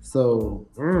 So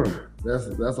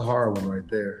that's a hard one right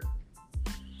there.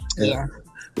 And, yeah.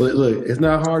 But look, it's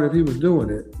not hard if he was doing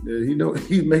it.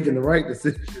 He's making the right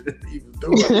decision if he was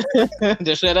doing it.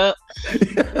 Just shut up.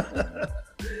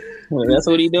 Well, that's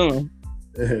what he's doing.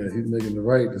 Yeah, he's making the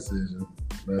right decision.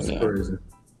 That's crazy.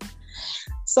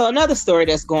 So another story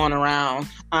that's going around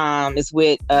is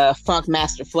with Funk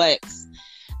Master Flex.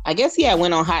 I guess he had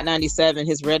went on Hot 97,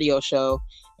 his radio show,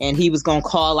 and he was going to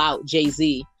call out Jay-Z.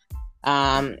 He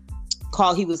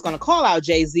was going to call out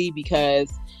Jay-Z because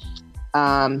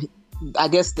I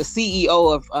guess the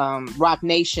CEO of Roc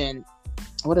Nation,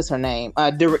 what is her name?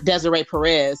 Desiree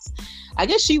Perez. I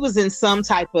guess she was in some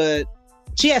type of,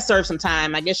 she had served some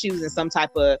time. I guess she was in some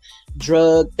type of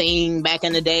drug thing back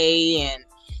in the day, and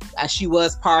she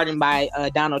was pardoned by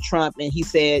Donald Trump, and he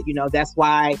said, that's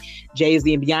why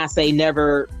Jay-Z and Beyonce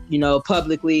never,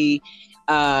 publicly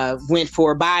went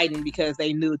for Biden, because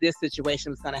they knew this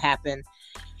situation was going to happen.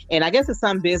 And I guess it's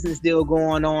some business deal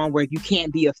going on where you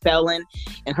can't be a felon,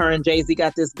 and her and Jay-Z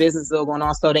got this business deal going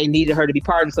on, so they needed her to be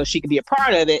pardoned so she could be a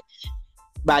part of it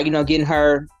by, getting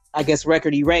her, I guess,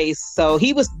 record erased. So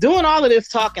he was doing all of this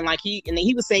talking and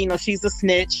he was saying, she's a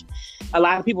snitch. A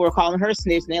lot of people were calling her a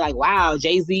snitch, and they're like, wow,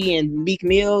 Jay-Z and Meek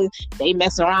Mill, they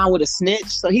messing around with a snitch.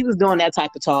 So he was doing that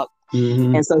type of talk.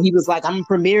 Mm-hmm. And so he was like, I'm gonna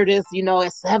premiere this, at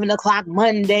 7:00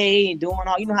 Monday, and doing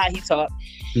all, how he talked.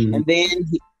 Mm-hmm. And then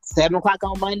 7:00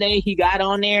 on Monday, he got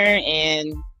on there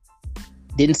and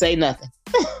didn't say nothing.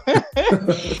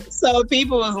 So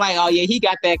people was like, oh yeah, he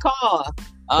got that call.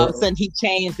 All of a sudden he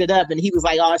changed it up, and he was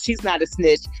like, oh, she's not a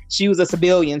snitch. She was a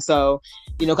civilian. So,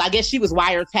 I guess she was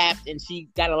wiretapped, and she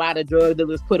got a lot of drug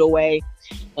dealers put away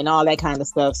and all that kind of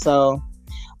stuff. So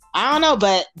I don't know,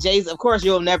 but Jay-Z, of course,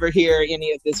 you'll never hear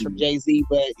any of this from Jay-Z,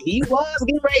 but he was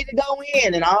getting ready to go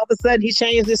in, and all of a sudden he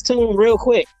changed his tune real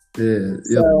quick. Yeah.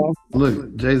 So,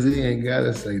 look, Jay-Z ain't got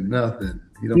to say nothing.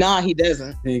 He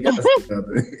doesn't. He ain't got to say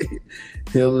nothing.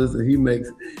 He'll listen. He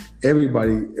makes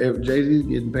everybody. Jay-Z's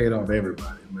getting paid off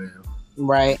everybody, man.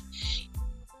 Right.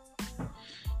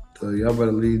 So y'all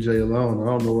better leave Jay alone. I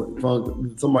don't know what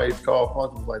Funk. Somebody called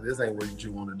Funk and was like, "This ain't what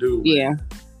you want to do." Yeah.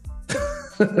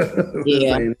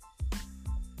 Yeah.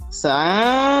 So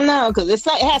I don't know, because it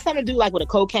has something to do like with a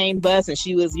cocaine bust, and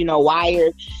she was,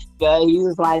 wired. But he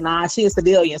was like, "Nah, she's a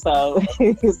civilian, so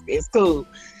it's cool."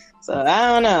 So I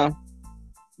don't know,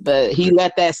 but he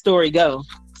let that story go.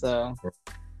 So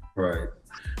right,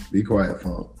 be quiet,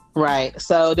 Funk. Right.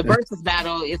 So the versus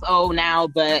battle is old now,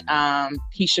 but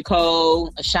Keisha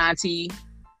Cole, Ashanti.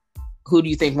 Who do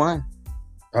you think won?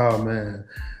 Oh man.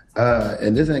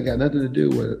 And this ain't got nothing to do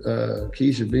with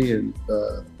Keisha being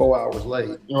 4 hours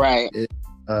late. Right.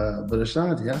 But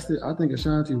Ashanti, I think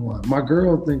Ashanti won. My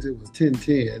girl thinks it was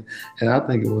 10-10, and I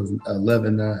think it was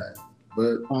 11-9.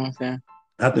 But okay.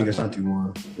 I think Ashanti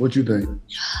won. What you think?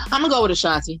 I'm gonna go with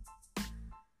Ashanti.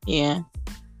 Yeah.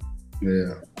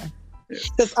 Yeah.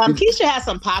 Because Keisha had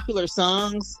some popular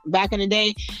songs back in the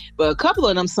day, but a couple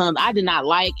of them songs I did not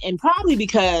like, and probably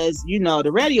because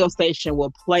the radio station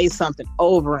will play something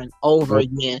over and over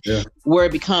again, where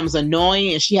it becomes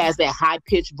annoying, and she has that high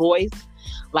pitched voice,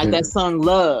 like that song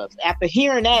 "Love." After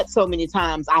hearing that so many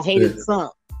times, I hated the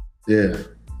song. Yeah.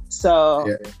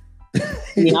 So,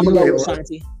 I'm gonna go with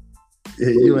Shanti. Yeah,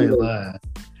 you ain't lying.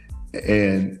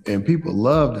 And people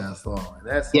love that song. And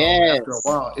that song, after a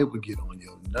while, it would get on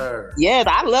your nerves. Yes,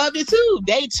 I loved it too.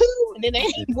 Day 2, and then they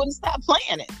wouldn't stop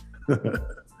playing it.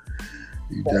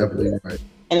 You definitely right.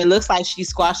 And it looks like she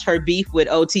squashed her beef with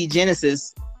OT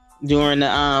Genesis during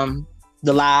the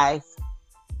live.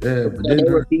 Yeah, but they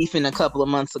were beefing a couple of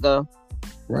months ago.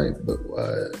 Right, but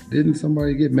didn't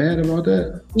somebody get mad about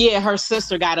that? Yeah, her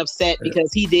sister got upset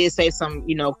because he did say some,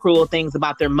 cruel things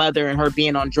about their mother and her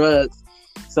being on drugs.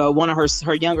 So one of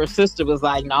her younger sister was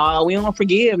like, "No, we don't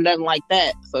forgive, nothing like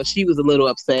that." So she was a little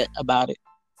upset about it.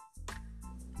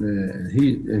 Yeah,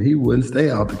 and he wouldn't stay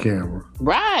out the camera.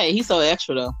 Right, he's so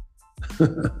extra though.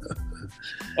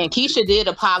 And Keisha did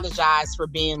apologize for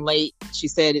being late. She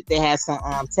said they had some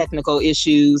technical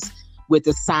issues with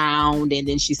the sound, and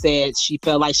then she said she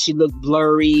felt like she looked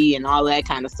blurry and all that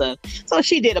kind of stuff. So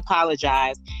she did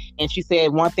apologize, and she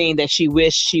said one thing that she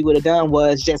wished she would have done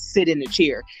was just sit in the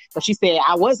chair. So she said,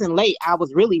 "I wasn't late. I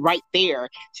was really right there."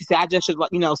 She said, "I just should,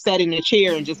 sat in the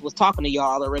chair and just was talking to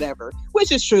y'all or whatever,"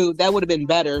 which is true. That would have been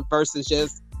better versus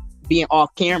just being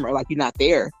off camera like you're not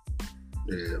there.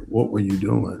 Yeah, what were you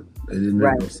doing? They didn't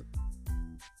know.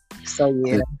 So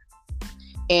yeah.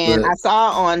 And I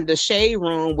saw on the Shade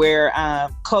Room where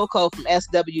Coco from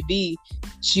SWV,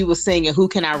 she was singing "Who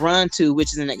Can I Run To,"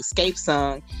 which is an Escape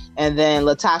song. And then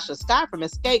Latasha Scott from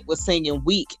Escape was singing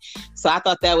 "Weak." So I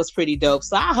thought that was pretty dope.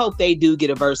 So I hope they do get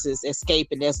a versus Escape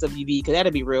and SWV, because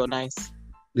that'd be real nice.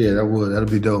 Yeah, that'd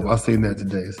be dope. I seen that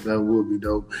today, so that would be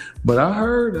dope. But I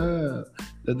heard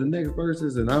that the next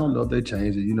verses, and I don't know if they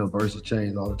changed it. Verses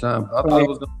change all the time. But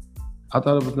I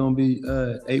thought it was gonna be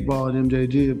 8 Ball and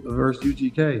MJG versus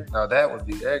UGK. Now that would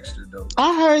be extra dope.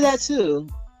 I heard that too.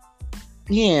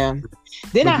 Yeah.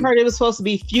 Then I heard it was supposed to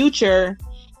be Future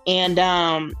and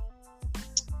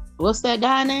what's that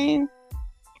guy name?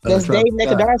 That's Dave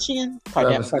Kardashian.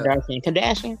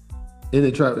 Kardashian. Isn't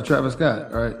it Travis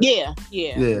Scott, right? Yeah.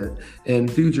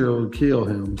 And Future will kill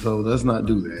him, so let's not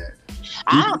do that.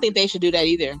 I don't think they should do that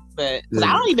either, but because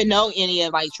I don't even know any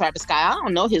of Travis Scott. I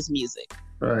don't know his music.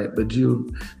 Right, but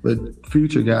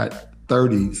Future got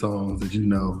 30 songs that you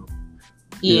know.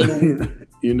 Yeah.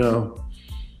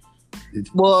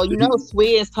 Well,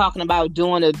 Swizz talking about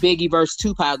doing a Biggie versus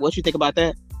Tupac. What you think about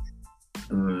that?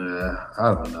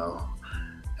 I don't know.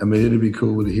 I mean, it'd be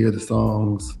cool to hear the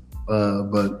songs,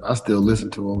 but I still listen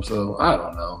to them, so I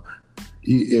don't know.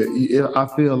 I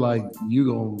feel like you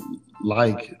gonna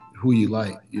like who you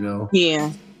like,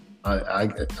 Yeah. I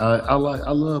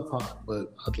love Pop,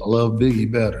 but I love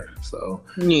Biggie better. So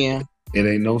yeah, it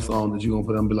ain't no song that you gonna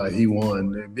put on and be like he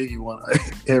won. Biggie won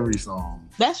every song.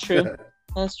 That's true.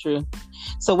 That's true.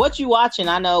 So what you watching?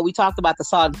 I know we talked about the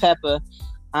Salt and Pepper.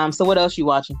 So what else you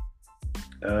watching?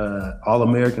 All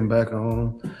American Back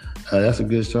Home. That's a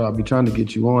good show. I'll be trying to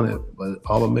get you on it, but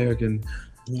All American.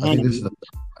 I think this is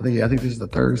the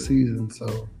 3rd season.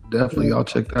 So definitely, y'all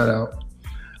check that out.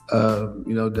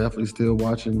 Definitely still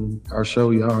watching our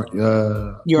show, Your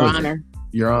Honor.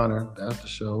 Your Honor, that's the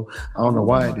show. I don't know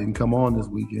why it didn't come on this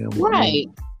weekend. Right.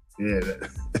 Yeah,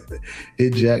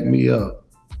 it jacked me up.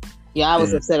 Yeah, I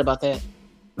was upset about that.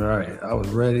 All right, I was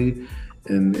ready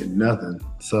and nothing.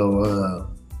 So,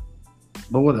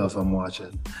 but what else I'm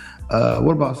watching?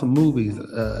 What about some movies?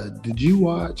 Did you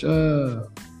watch,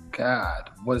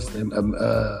 what's the name?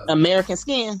 American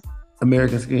Skin.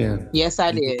 American Skin. Yes,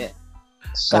 I did.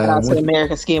 Shout out to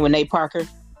American Skin with Nate Parker.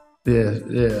 Yeah,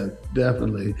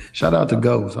 definitely. Shout out to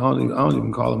Ghost. I don't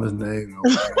even call him his name.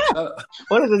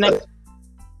 What is his name?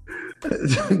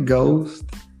 Ghost.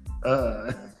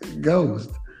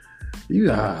 Ghost.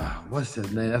 What's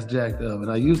his name? That's jacked up.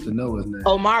 And I used to know his name.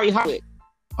 Omari Hardwick.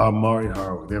 Omari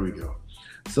Hardwick. There we go.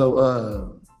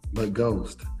 So, but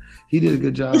Ghost. He did a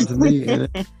good job to me in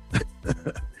it.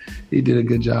 He did a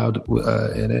good job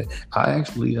in it. I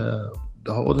actually,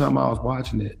 the whole time I was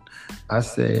watching it, I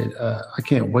said, I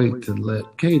can't wait to let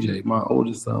KJ, my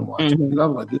oldest son, watch it. I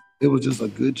was like, it was just a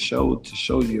good show to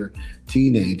show your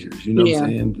teenagers. You know what I'm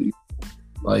saying?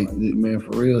 Like, man,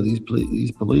 for real, these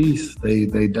police,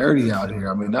 they dirty out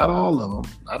here. I mean, not all of them.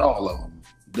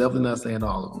 Definitely not saying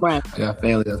all of them. Right. I got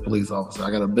family that's police officer.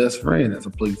 I got a best friend that's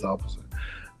a police officer.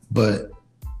 But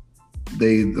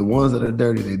the ones that are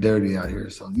dirty, they dirty out here.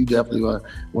 So you definitely want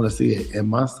to see it. And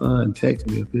my son texted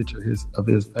me a picture of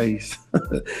his face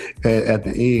at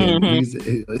the end.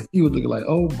 He was looking like,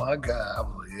 oh my God. I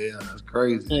was like, yeah, that's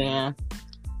crazy. Yeah.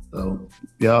 So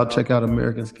y'all check out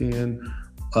American Skin.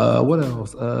 What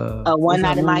else? One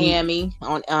Night in Miami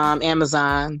on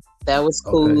Amazon. That was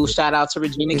cool. Okay. Shout out to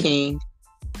Regina King.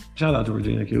 Shout out to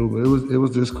Regina King. But it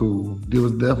was just cool. It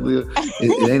was definitely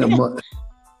it ain't a month.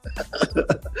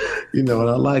 You know, and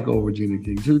I like old Regina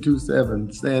King.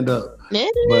 227, stand up.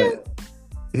 But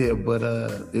it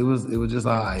was just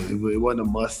alright. It wasn't a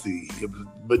must see.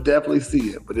 But definitely see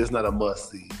it. But it's not a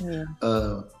must see. Yeah.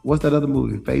 What's that other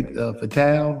movie?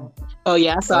 Fatale. Oh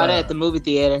yeah, I saw that at the movie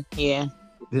theater. Yeah.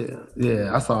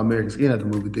 Yeah. I saw American Skin at the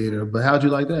movie theater. But how'd you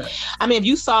like that? I mean, if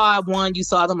you saw one, you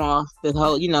saw them all. The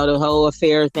whole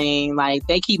affair thing. Like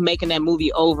they keep making that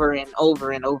movie over and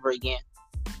over and over again.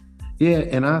 Yeah,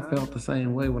 and I felt the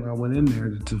same way when I went in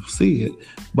there to see it.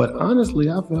 But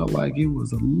honestly, I felt like it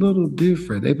was a little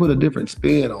different. They put a different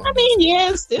spin on it. I mean,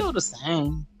 yeah, it's still the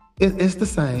same. It's the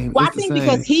same. Well, I think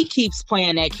because he keeps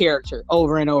playing that character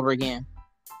over and over again.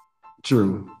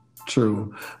 True.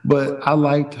 But I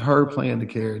liked her playing the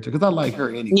character because I like her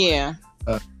anyway. Yeah.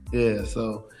 Yeah,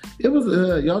 so it was,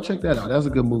 y'all check that out. That was a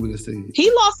good movie to see.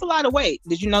 He lost a lot of weight.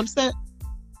 Did you notice that?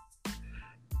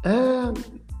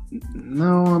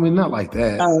 No, I mean, not like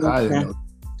that. Oh, okay. I didn't know.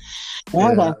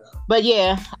 Okay. But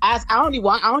yeah, I only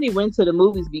went to the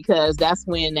movies because that's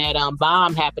when that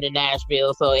bomb happened in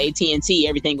Nashville. So AT&T,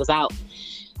 everything was out,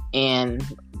 and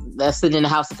that sitting in the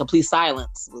house in complete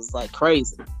silence was like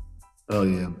crazy. Oh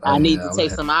yeah, I needed to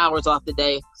take some hours off the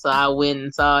day, so I went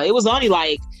and saw. It was only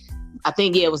like, I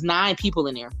think it was 9 people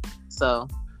in there, so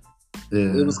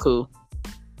it was cool.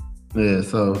 Yeah,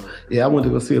 so I went to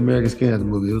go see American Skin at the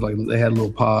movie. It was like they had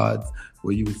little pods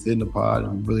where you would sit in the pod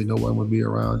and really no one would be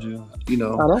around you. You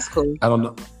know, oh, that's cool. I don't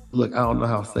know. Look, I don't know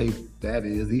how safe that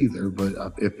is either, but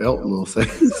it felt a little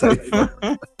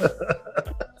safer.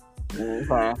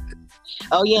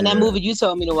 Oh yeah, and that movie you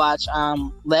told me to watch,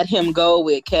 Let Him Go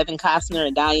with Kevin Costner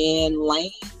and Diane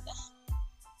Lane.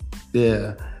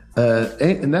 Yeah,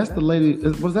 and that's the lady.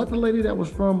 Was that the lady that was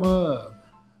from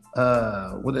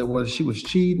what she was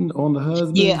cheating on the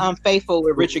husband? Yeah, Unfaithful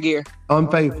with Richard Gere.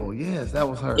 Unfaithful, yes, that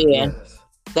was her. Yeah, yes.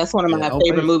 That's one of my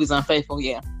favorite movies. Unfaithful,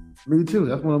 yeah. Me too.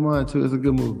 That's one of mine too. It's a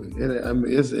good movie.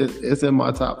 It's in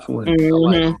my top 20. Mm-hmm. I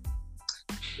like it.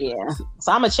 Yeah,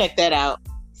 so I'm gonna check that out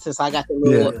since I got the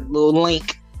little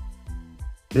link.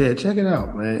 Yeah, check it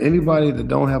out, man. Anybody that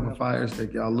don't have a Fire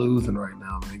Stick, y'all losing right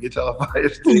now, man. Get y'all a Fire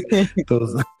Stick.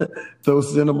 throw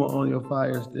cinema on your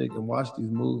Fire Stick and watch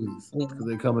these movies because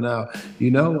they're coming out.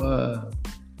 You know,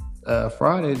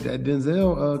 Friday that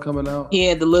Denzel coming out.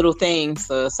 Yeah, The Little Things,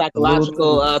 a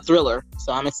psychological thriller.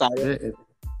 So I'm excited. Yeah,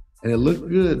 and it looks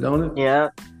good, don't it? Yeah.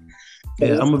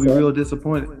 Yeah, I'm gonna be real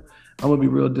disappointed. I'm gonna be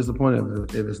real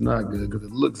disappointed if it's not good because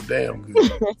it looks damn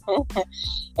good.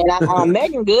 And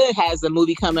Megan Good has a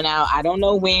movie coming out. I don't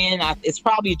know when. It's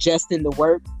probably just in the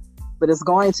works, but it's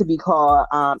going to be called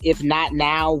 "If Not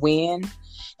Now, When,"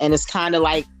 and it's kind of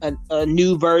like a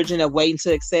new version of Waiting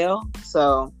to Excel.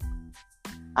 So,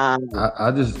 I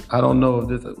don't know if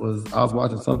this was. I was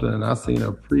watching something and I seen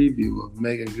a preview of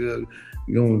Megan Good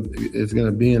it's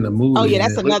gonna be in the movie. Oh yeah,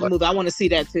 that's another movie. I want to see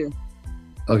that too.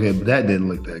 Okay, but that didn't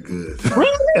look that good.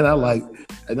 Really?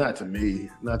 And not to me.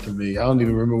 I don't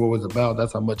even remember what it was about.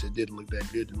 That's how much it didn't look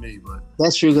that good to me. But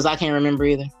that's true because I can't remember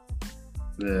either.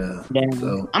 Yeah.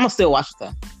 So I'm gonna still watch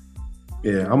that.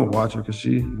 Yeah, I'm gonna watch her because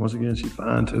she's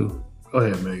fine too. Go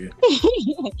ahead, Megan.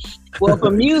 Well,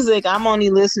 for music, I'm only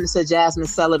listening to Jasmine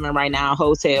Sullivan right now,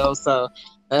 Hotel. So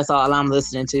that's all I'm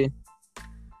listening to.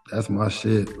 That's my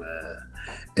shit, man.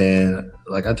 And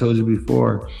like I told you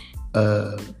before,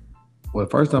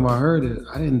 first time I heard it,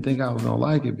 I didn't think I was gonna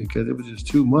like it because it was just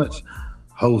too much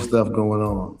whole stuff going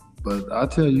on. But I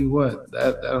tell you what,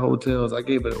 that Hotels, I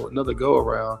gave it another go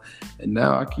around, and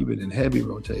now I keep it in heavy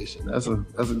rotation. That's a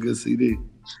good CD.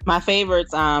 My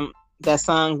favorites, that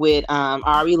song with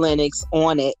Ari Lennox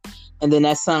On It, and then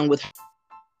that song with.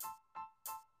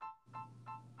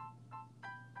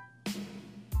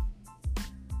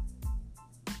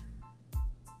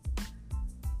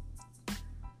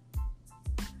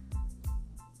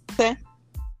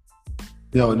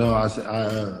 No, I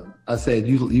said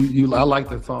you. I like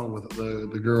the song with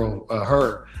the girl,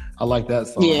 her. I like that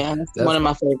song. Yeah, that's one of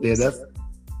my favorites.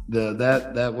 Yeah,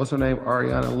 that what's her name?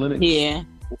 Ariana Lennox. Yeah,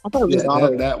 I thought it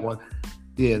was that one.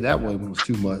 Yeah, that one was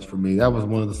too much for me. That was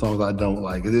one of the songs I don't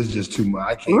like. It is just too much.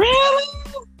 I can't. Really?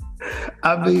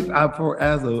 I mean,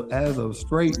 as a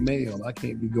straight male, I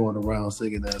can't be going around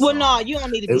singing that Well, song. no, you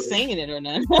don't need to be singing it or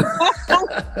nothing.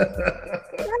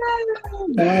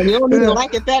 No, you don't need to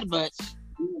like it that much.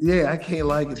 Yeah, I can't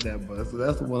like it that much. So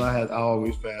that's the one I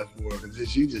always fast forward because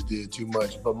she just did too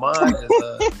much. But mine is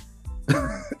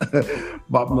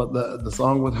the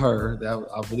song with her. That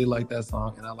I really like that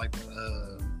song, and I like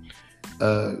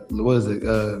what is it?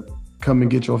 Come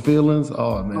and Get Your Feelings.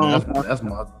 Oh man, that's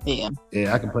my yeah.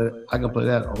 I can play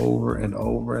that over and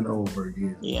over and over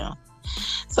again. Yeah.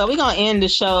 So we're gonna end the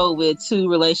show with 2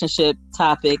 relationship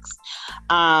topics.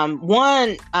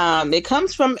 One, it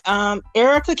comes from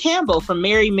Erica Campbell from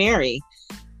Mary,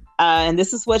 and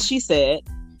this is what she said.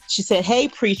 She said, "Hey,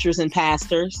 preachers and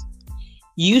pastors,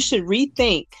 you should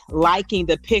rethink liking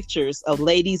the pictures of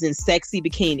ladies in sexy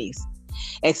bikinis,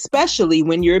 especially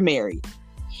when you're married.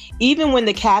 Even when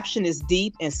the caption is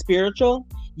deep and spiritual,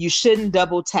 you shouldn't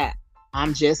double tap.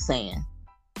 I'm just saying."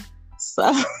 So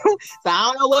I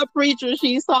don't know what preacher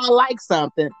she saw like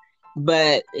something,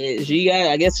 but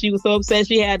I guess she was so upset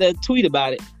she had to tweet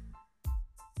about it.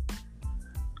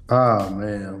 Oh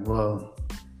man, well,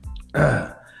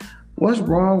 what's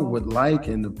wrong with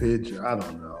liking the picture? I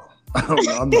don't know.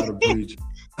 I'm not a preacher.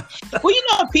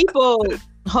 Well, people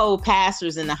hold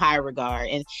pastors in the high regard,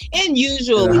 and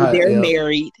usually they're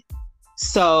married.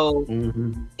 So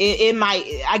it might,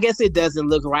 I guess it doesn't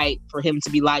look right for him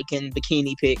to be liking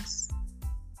bikini pics.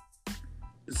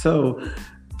 So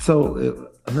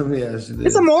let me ask you this.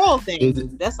 It's a moral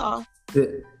thing. That's all.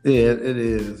 It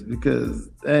is because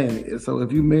dang. So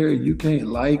if you married, you can't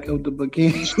like the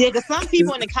bikini. Yeah, because some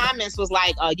people in the comments was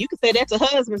like, you can say that to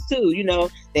husbands too.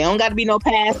 They don't got to be no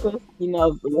pastors.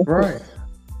 Right.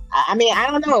 I mean, I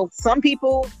don't know. Some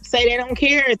people say they don't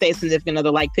care if their significant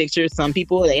other like pictures. Some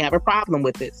people, they have a problem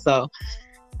with it. So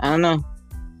I don't know.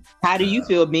 How do you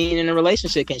feel being in a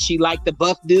relationship? Can she like the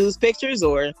buff dude's pictures,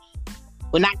 or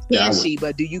well, not can she,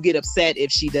 but do you get upset if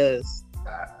she does?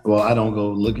 Well, I don't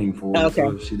go looking for it. Okay.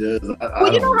 So if she does, you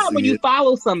know how when you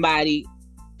follow somebody,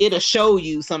 it'll show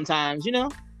you sometimes. You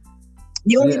don't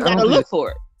even gotta look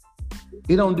for it.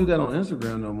 He don't do that on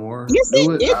Instagram no more. You see,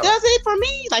 it does it for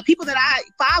me. Like people that I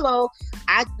follow,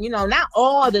 not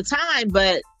all the time,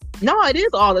 but no, it is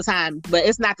all the time. But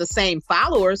it's not the same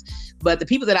followers. But the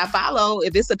people that I follow,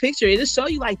 if it's a picture, it'll show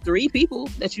you like 3 people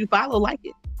that you follow like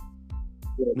it.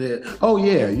 Yeah. Oh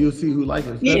yeah. You'll see who like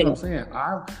it. That's what I'm saying.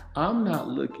 I'm not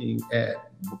looking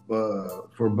at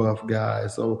for buff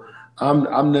guys, so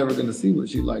I'm never gonna see what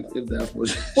she likes if that's what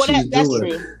she's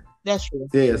doing. True. That's true.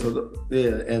 Yeah.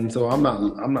 And so I'm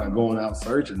not going out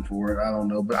searching for it. I don't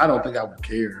know, but I don't think I would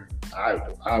care.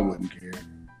 I wouldn't care.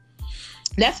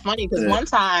 That's funny because one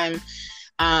time,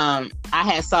 I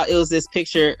had saw it was this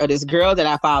picture of this girl that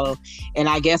I follow, and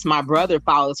I guess my brother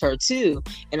follows her too.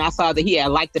 And I saw that he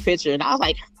had liked the picture, and I was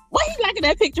like, "What are you liking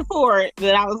that picture for?"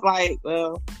 But I was like,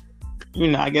 "Well,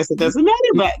 I guess it doesn't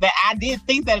matter." But I did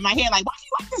think that in my head, like, "Why do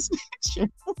you like this picture?"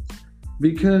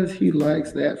 Because he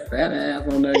likes that fat ass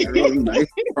on that girl, nice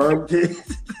firm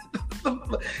tits.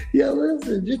 Yeah,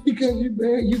 listen, just because you're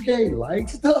married, you can't like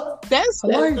stuff. That's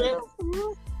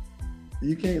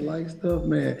You can't like stuff,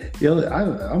 man. Yeah, I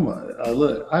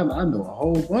know a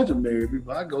whole bunch of married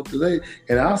people. I go through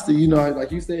and I'll see,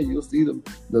 like you said, you'll see the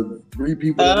 3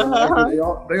 people that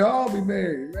like they all be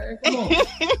married, man. Come on.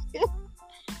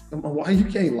 Come on, why you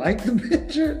can't like the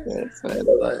picture? That's funny.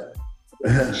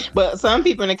 But some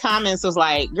people in the comments was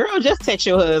like, "Girl, just text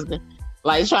your husband."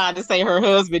 Like trying to say her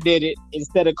husband did it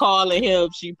instead of calling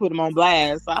him. She put him on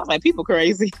blast. So I was like, people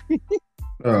crazy.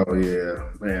 Oh yeah,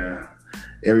 man.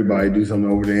 Everybody do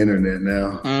something over the internet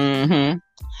now. Mm-hmm.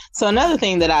 So another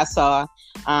thing that I saw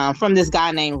from this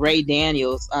guy named Ray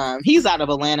Daniels, he's out of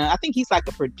Atlanta. I think he's like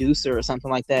a producer or something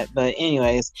like that. But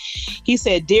anyways, he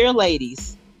said, "Dear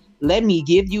ladies, let me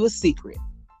give you a secret.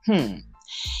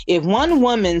 If one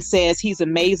woman says he's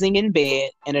amazing in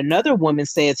bed and another woman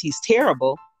says he's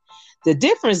terrible, the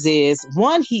difference is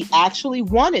one he actually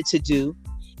wanted to do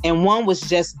and one was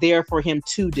just there for him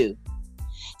to do.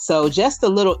 So just a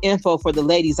little info for the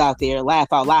ladies out there, laugh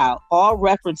out loud. All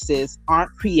references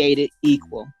aren't created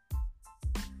equal."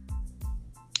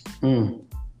 Man,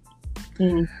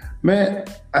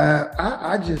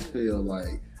 I just feel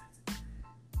like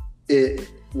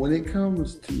when it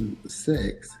comes to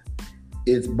sex,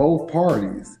 it's both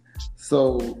parties.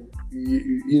 So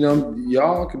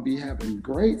y'all can be having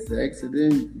great sex, and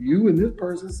then you and this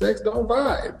person's sex don't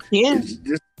vibe. Yeah.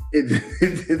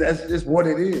 That's just what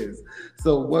it is.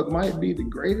 So what might be the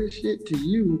greatest shit to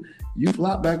you, you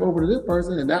flop back over to this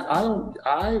person, and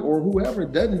I or whoever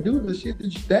doesn't do the shit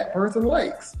that person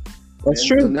likes. That's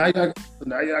true. So now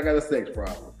y'all got a sex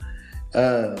problem.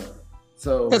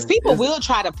 So because people will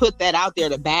try to put that out there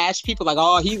to bash people, like,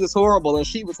 oh, he was horrible or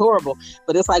she was horrible.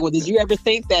 But it's like, well, did you ever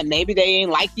think that maybe they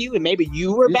ain't like you and maybe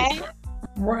you were bad?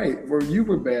 Right, where you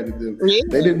were bad at them. Yeah.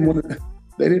 They didn't want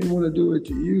to do it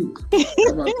to you.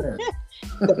 How about that?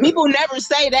 But people never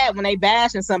say that when they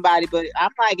bashing somebody, but I'm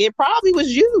like, it probably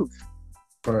was you.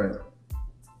 Right.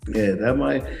 Yeah, that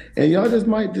might, and y'all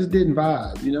might didn't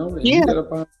vibe, you know? And yeah.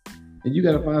 you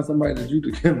gotta find somebody that you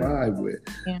can vibe with.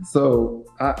 Yeah. So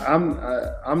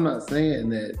I'm not saying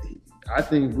that. I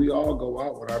think we all go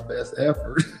out with our best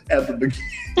effort at the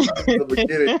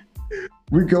beginning.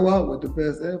 We go out with the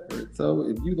best effort. So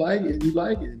if you like it, you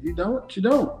like it. If you don't, you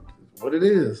don't. It's what it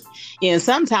is. Yeah, and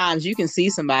sometimes you can see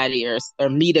somebody or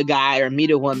meet a guy or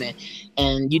meet a woman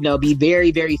and, be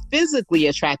very, very physically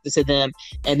attracted to them.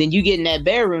 And then you get in that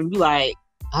bedroom, you like,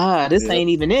 this ain't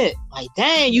even it. Like,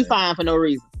 dang, you fine for no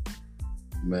reason.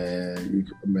 Man, you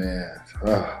just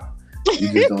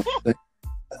don't think.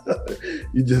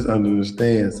 You just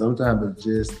understand. Sometimes it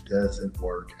just doesn't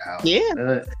work out.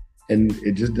 Yeah. And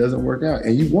it just doesn't work out.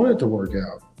 And you want it to work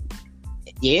out.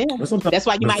 Yeah. That's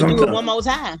why you might do it one more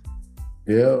time.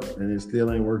 Yeah, and it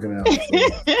still ain't working out.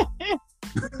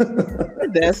 So.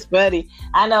 That's funny.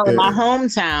 I know in my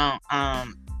hometown,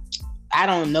 I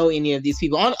don't know any of these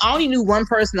people. I only knew one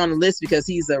person on the list because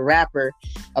he's a rapper,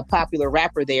 a popular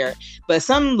rapper there. But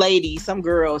some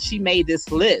girl, she made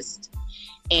this list.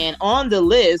 And on the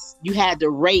list, you had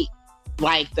to rate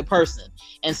like the person.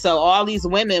 And so all these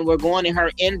women were going in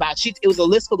her inbox. It was a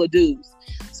list full of dudes.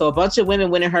 So a bunch of women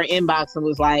went in her inbox and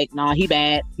was like, nah, he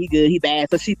bad, he good, he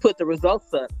bad. So she put the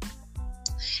results up.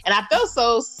 And I felt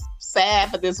so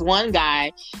sad for this one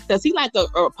guy because he like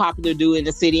a popular dude in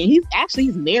the city. And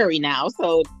he's married now.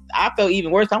 So I felt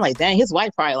even worse. I'm like, dang, his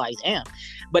wife probably like, damn.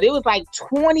 But it was like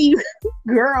 20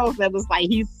 girls that was like,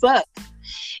 he sucked.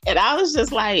 And I was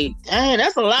just like, dang,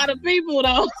 that's a lot of people,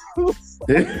 though.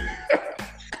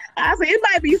 I said, it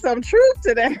might be some truth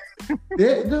to that.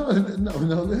 Yeah, no,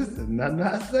 listen, I'm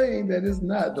not saying that it's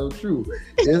not, though, true.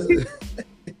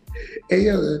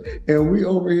 And we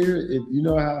over here, you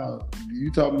know how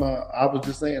you talking about, I was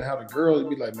just saying how the girl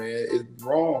would be like, man, it's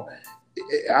wrong.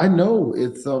 I know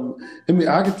it's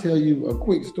I can tell you a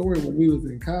quick story. When we was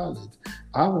in college,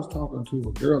 I was talking to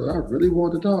a girl that I really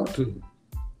wanted to talk to.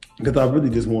 Because I really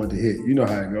just wanted to hit. You know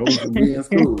how it goes when we in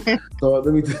school. So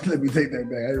let me take that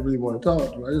back. I didn't really want to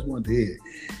talk to her. I just wanted to hit.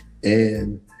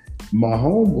 And my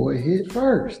homeboy hit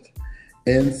first.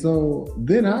 And so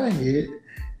then I hit,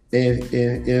 and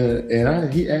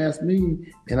he asked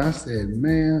me, and I said,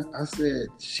 man,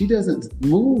 she doesn't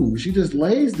move. She just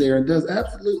lays there and does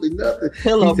absolutely nothing.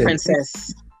 Pillow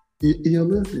princess.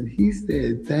 Listen, he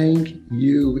said, thank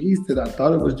you. He said, I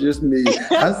thought it was just me.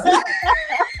 I said...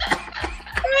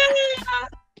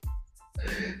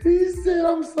 He said,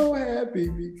 I'm so happy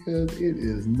because it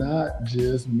is not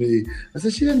just me. I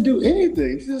said, she didn't do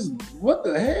anything. She just, what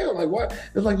the hell? Like, what?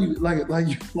 It's like you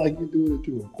doing it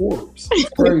to a corpse.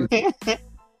 It's crazy.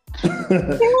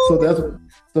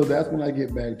 So that's when I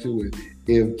get back to it.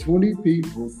 If 20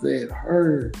 people said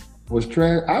her was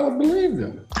trash, I would believe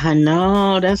them. I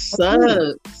know, that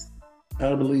sucks. I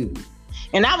would believe them.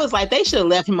 And I was like, they should have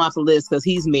left him off the list because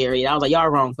he's married. I was like, y'all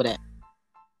wrong for that.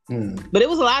 But it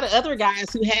was a lot of other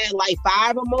guys who had like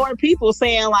 5 or more people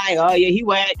saying like, oh yeah, he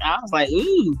whack. I was like,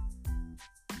 ooh.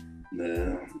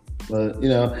 Yeah. But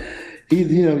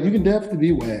you can definitely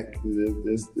be whack.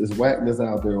 There's whackness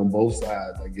out there on both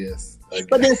sides, I guess.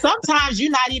 But then sometimes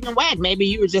you're not even whack. Maybe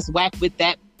you were just whack with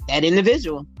that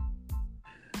individual.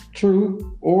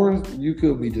 True. Or you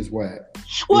could be just whack.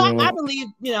 Well, I believe,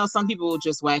 some people will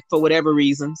just whack for whatever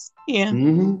reasons. Yeah.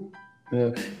 Mm-hmm.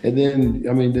 Yeah. And then,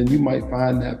 then you might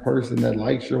find that person that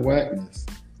likes your whackness.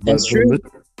 That's true.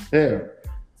 Yeah.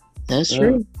 That's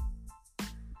true.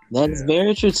 That's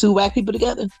very true. 2 whack people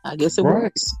together. I guess it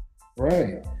works.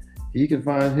 Right. He can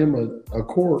find him a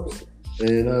corpse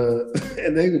and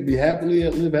they could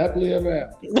live happily ever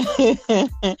after.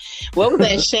 What was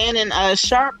that? Shannon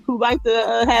Sharp who liked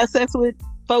to have sex with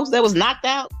folks that was knocked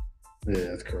out? Yeah,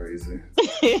 that's crazy.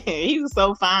 He was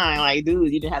so fine. Like,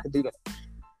 dude, you didn't have to do that.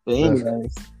 But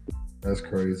anyways. That's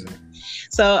crazy.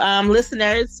 So,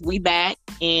 listeners, we back,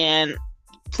 and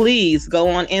please go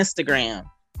on Instagram.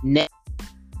 And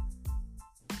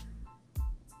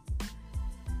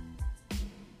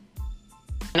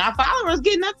our followers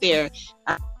getting up there.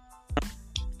 I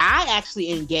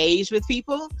actually engage with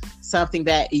people, something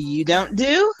that you don't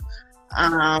do.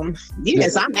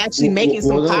 Yes, I'm actually making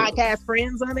some podcast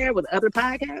friends on there with other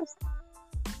podcasts.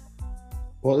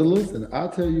 Well, listen, I'll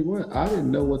tell you what. I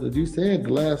didn't know what you said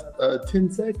the last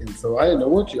 10 seconds, so I didn't know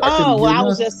what you. I couldn't Oh, well, hear I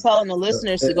was nothing. just telling the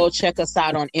listeners to go check us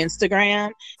out on Instagram,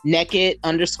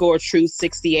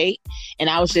 naked_truth68. And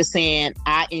I was just saying,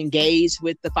 I engage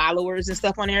with the followers and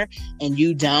stuff on there, and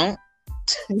you don't.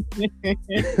 And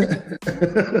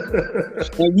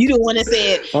you the one that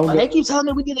said, oh, they keep telling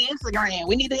me we need an Instagram.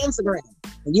 We need an Instagram.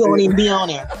 And you don't even be on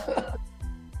there.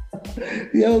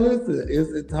 Yo, listen,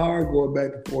 it's hard going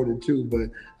back and forth too,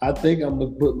 but I think I'm gonna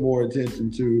put more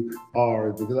attention to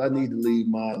ours because I need to leave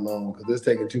mine alone because it's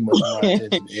taking too much of my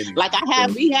attention. Anyway. Like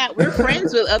we're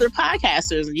friends with other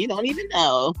podcasters, and you don't even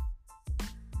know.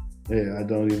 Yeah, I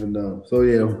don't even know. So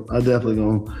yeah, I definitely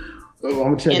gonna. I'm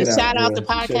gonna check it out. And shout out the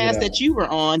podcast that you were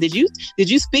on. Did you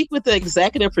speak with the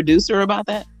executive producer about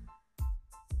that?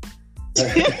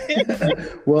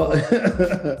 Well,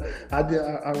 I did.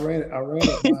 I ran it by her,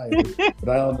 but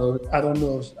I don't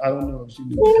know if she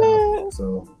knew the topic.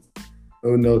 So,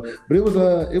 oh no. But it was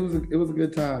a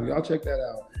good time. Y'all check that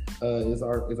out. It's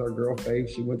our girl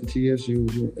Faith. She went to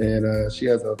TSU and she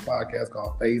has a podcast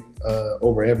called Faith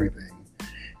Over Everything,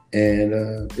 and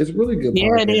it's a really good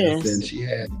podcast. It is. And she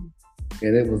had,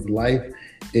 and it was life.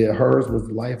 Hers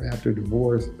was life after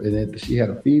divorce, and she had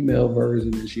a female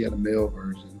version and she had a male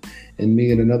version. And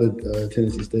me and another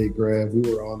Tennessee State grad, we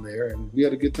were on there and we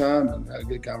had a good time and had a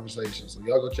good conversation. So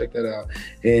y'all go check that out.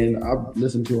 And I've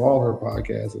listened to all her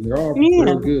podcasts and they're all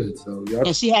real good. So y'all.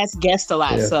 And she has guests a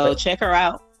lot. Yeah, so check her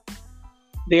out.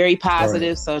 Very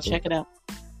positive. Right. So check it out.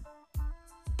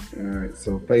 All right.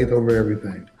 So Faith Over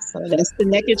Everything. So that's the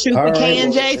Naked Truth with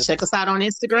K&J. Well, check us out on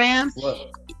Instagram.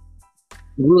 Well,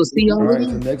 we'll see you all right.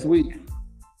 So next week.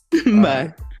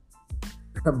 Bye.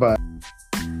 Bye.